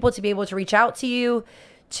want people to be able to reach out to you.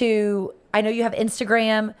 I know you have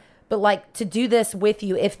Instagram, but like to do this with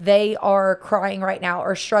you if they are crying right now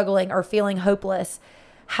or struggling or feeling hopeless.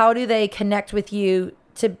 How do they connect with you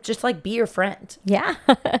to just like be your friend? Yeah.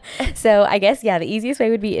 So I guess, the easiest way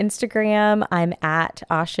would be Instagram. I'm at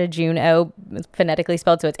Asha Junot, phonetically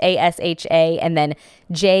spelled. So it's ASHA and then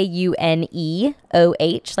JUNEOH,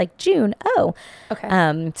 like June. Oh,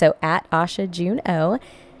 okay. So at Asha Junot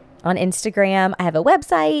on Instagram. I have a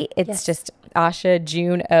website. It's just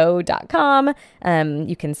ashajuno.com.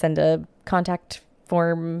 You can send a contact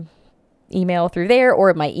form email through there,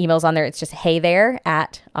 or my email's on there. It's just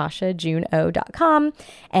heythere@ashajuno.com.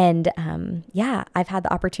 And I've had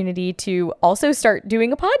the opportunity to also start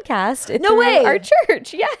doing a podcast. No way. Our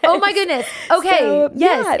church. Yes. Oh my goodness. Okay. So,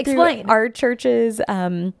 explain. Our church's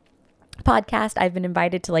podcast, I've been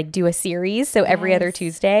invited to like do a series. So every other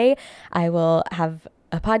Tuesday I will have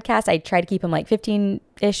a podcast. I try to keep them like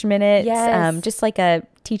 15-ish minutes, just like a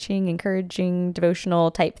teaching, encouraging,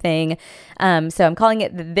 devotional type thing. So I'm calling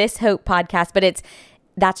it the This Hope Podcast, but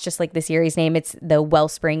that's just like the series name. It's the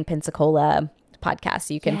Wellspring Pensacola podcast.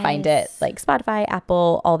 So you can find it like Spotify,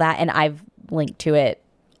 Apple, all that. And I've linked to it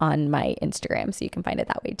on my Instagram, so you can find it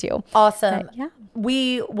that way too. Awesome. But,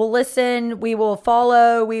 we will listen. We will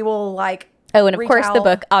follow. We will like. Oh, and of course the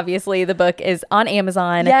book, obviously the book is on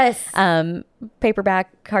Amazon. Yes.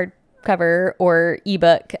 Paperback, hardcover, or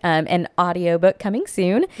ebook, and audiobook coming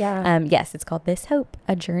soon. Yeah. Yes, it's called This Hope,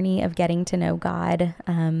 A Journey of Getting to Know God,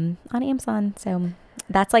 on Amazon. So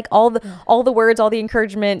that's like all the words, all the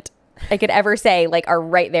encouragement I could ever say like are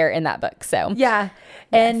right there in that book. So yeah.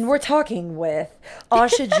 And we're talking with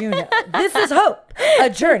Asha Junot. This is Hope, a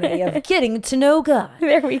journey of getting to know God.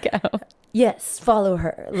 There we go. Yes, follow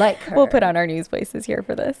her, like her. We'll put on our news voices here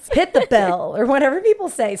for this. Hit the bell or whatever people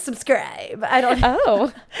say. Subscribe. I don't know.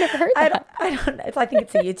 Oh, never heard that. I don't know. I think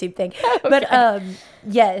it's a YouTube thing. Okay. But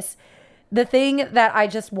yes, the thing that I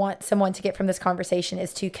just want someone to get from this conversation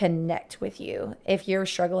is to connect with you. If you're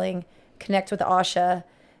struggling, connect with Asha.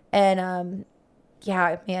 And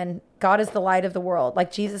yeah, man, God is the light of the world.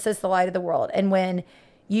 Like Jesus is the light of the world. And when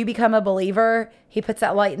you become a believer, he puts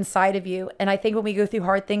that light inside of you. And I think when we go through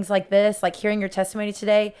hard things like this, like hearing your testimony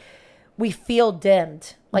today, we feel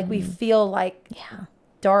dimmed. Like we feel like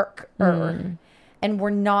darker. And we're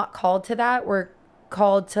not called to that. We're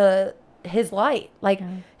called to his light, like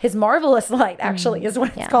his marvelous light actually is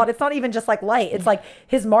what it's called. It's not even just like light. It's like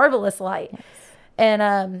his marvelous light. Yes.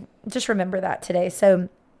 And just remember that today. So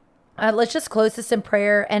let's just close this in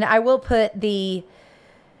prayer. And I will put the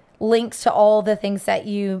links to all the things that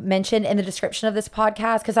you mentioned in the description of this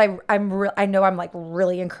podcast, because I know I'm like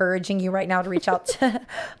really encouraging you right now to reach out to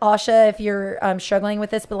Asha if you're struggling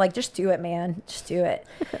with this, but like just do it, man. Just do it.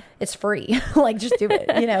 It's free. Like just do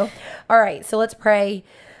it, you know. All right, so let's pray.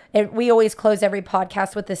 And we always close every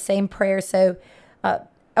podcast with the same prayer. So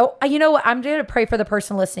you know what? I'm going to pray for the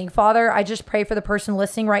person listening. Father, I just pray for the person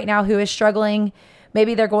listening right now who is struggling.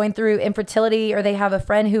 Maybe they're going through infertility or they have a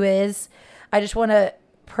friend who is. I just want to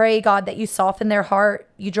pray, God, that you soften their heart.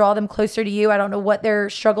 You draw them closer to you. I don't know what they're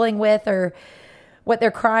struggling with or what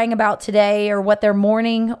they're crying about today or what they're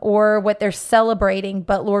mourning or what they're celebrating.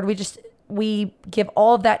 But Lord, we give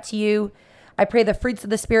all of that to you. I pray the fruits of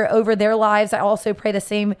the Spirit over their lives. I also pray the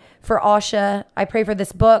same for Asha. I pray for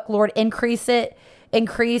this book. Lord, increase it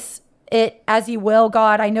as you will,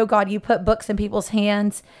 God. I know, God, you put books in people's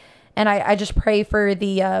hands. And I just pray for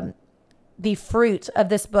the fruit of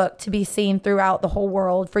this book to be seen throughout the whole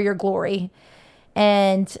world for your glory.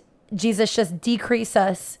 And Jesus, just decrease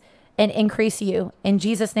us and increase you. In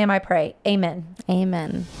Jesus' name I pray. Amen.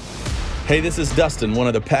 Amen. Hey, this is Dustin, one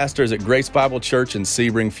of the pastors at Grace Bible Church in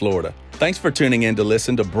Sebring, Florida. Thanks for tuning in to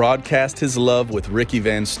listen to Broadcast His Love with Ricky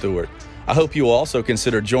Van Stewart. I hope you will also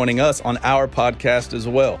consider joining us on our podcast as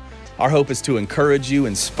well. Our hope is to encourage you,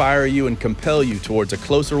 inspire you, and compel you towards a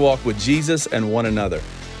closer walk with Jesus and one another.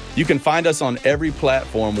 You can find us on every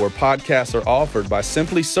platform where podcasts are offered by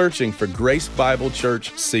simply searching for Grace Bible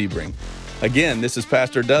Church Sebring. Again, this is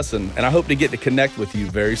Pastor Dustin, and I hope to get to connect with you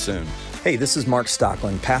very soon. Hey, this is Mark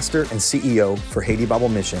Stockland, pastor and CEO for Haiti Bible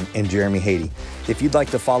Mission in Jeremy, Haiti. If you'd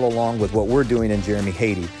like to follow along with what we're doing in Jeremy,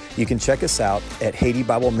 Haiti, you can check us out at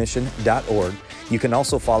HaitiBibleMission.org. You can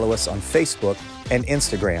also follow us on Facebook and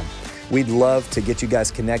Instagram. We'd love to get you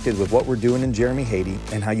guys connected with what we're doing in Jeremy, Haiti,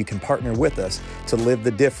 and how you can partner with us to live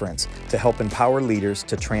the difference, to help empower leaders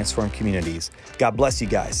to transform communities. God bless you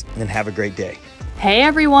guys, and have a great day. Hey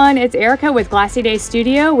everyone, it's Erica with Glassy Day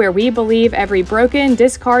Studio, where we believe every broken,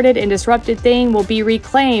 discarded, and disrupted thing will be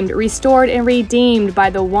reclaimed, restored, and redeemed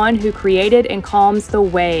by the one who created and calms the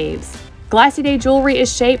waves. Glassy Day jewelry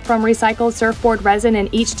is shaped from recycled surfboard resin,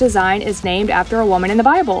 and each design is named after a woman in the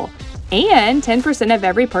Bible. And 10% of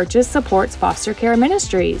every purchase supports foster care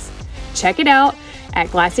ministries. Check it out at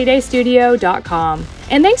GlassyDayStudio.com.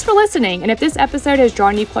 And thanks for listening. And if this episode has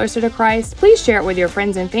drawn you closer to Christ, please share it with your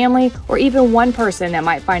friends and family, or even one person that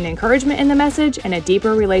might find encouragement in the message and a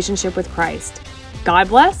deeper relationship with Christ. God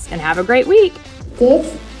bless and have a great week.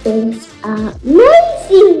 This is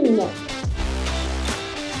amazing.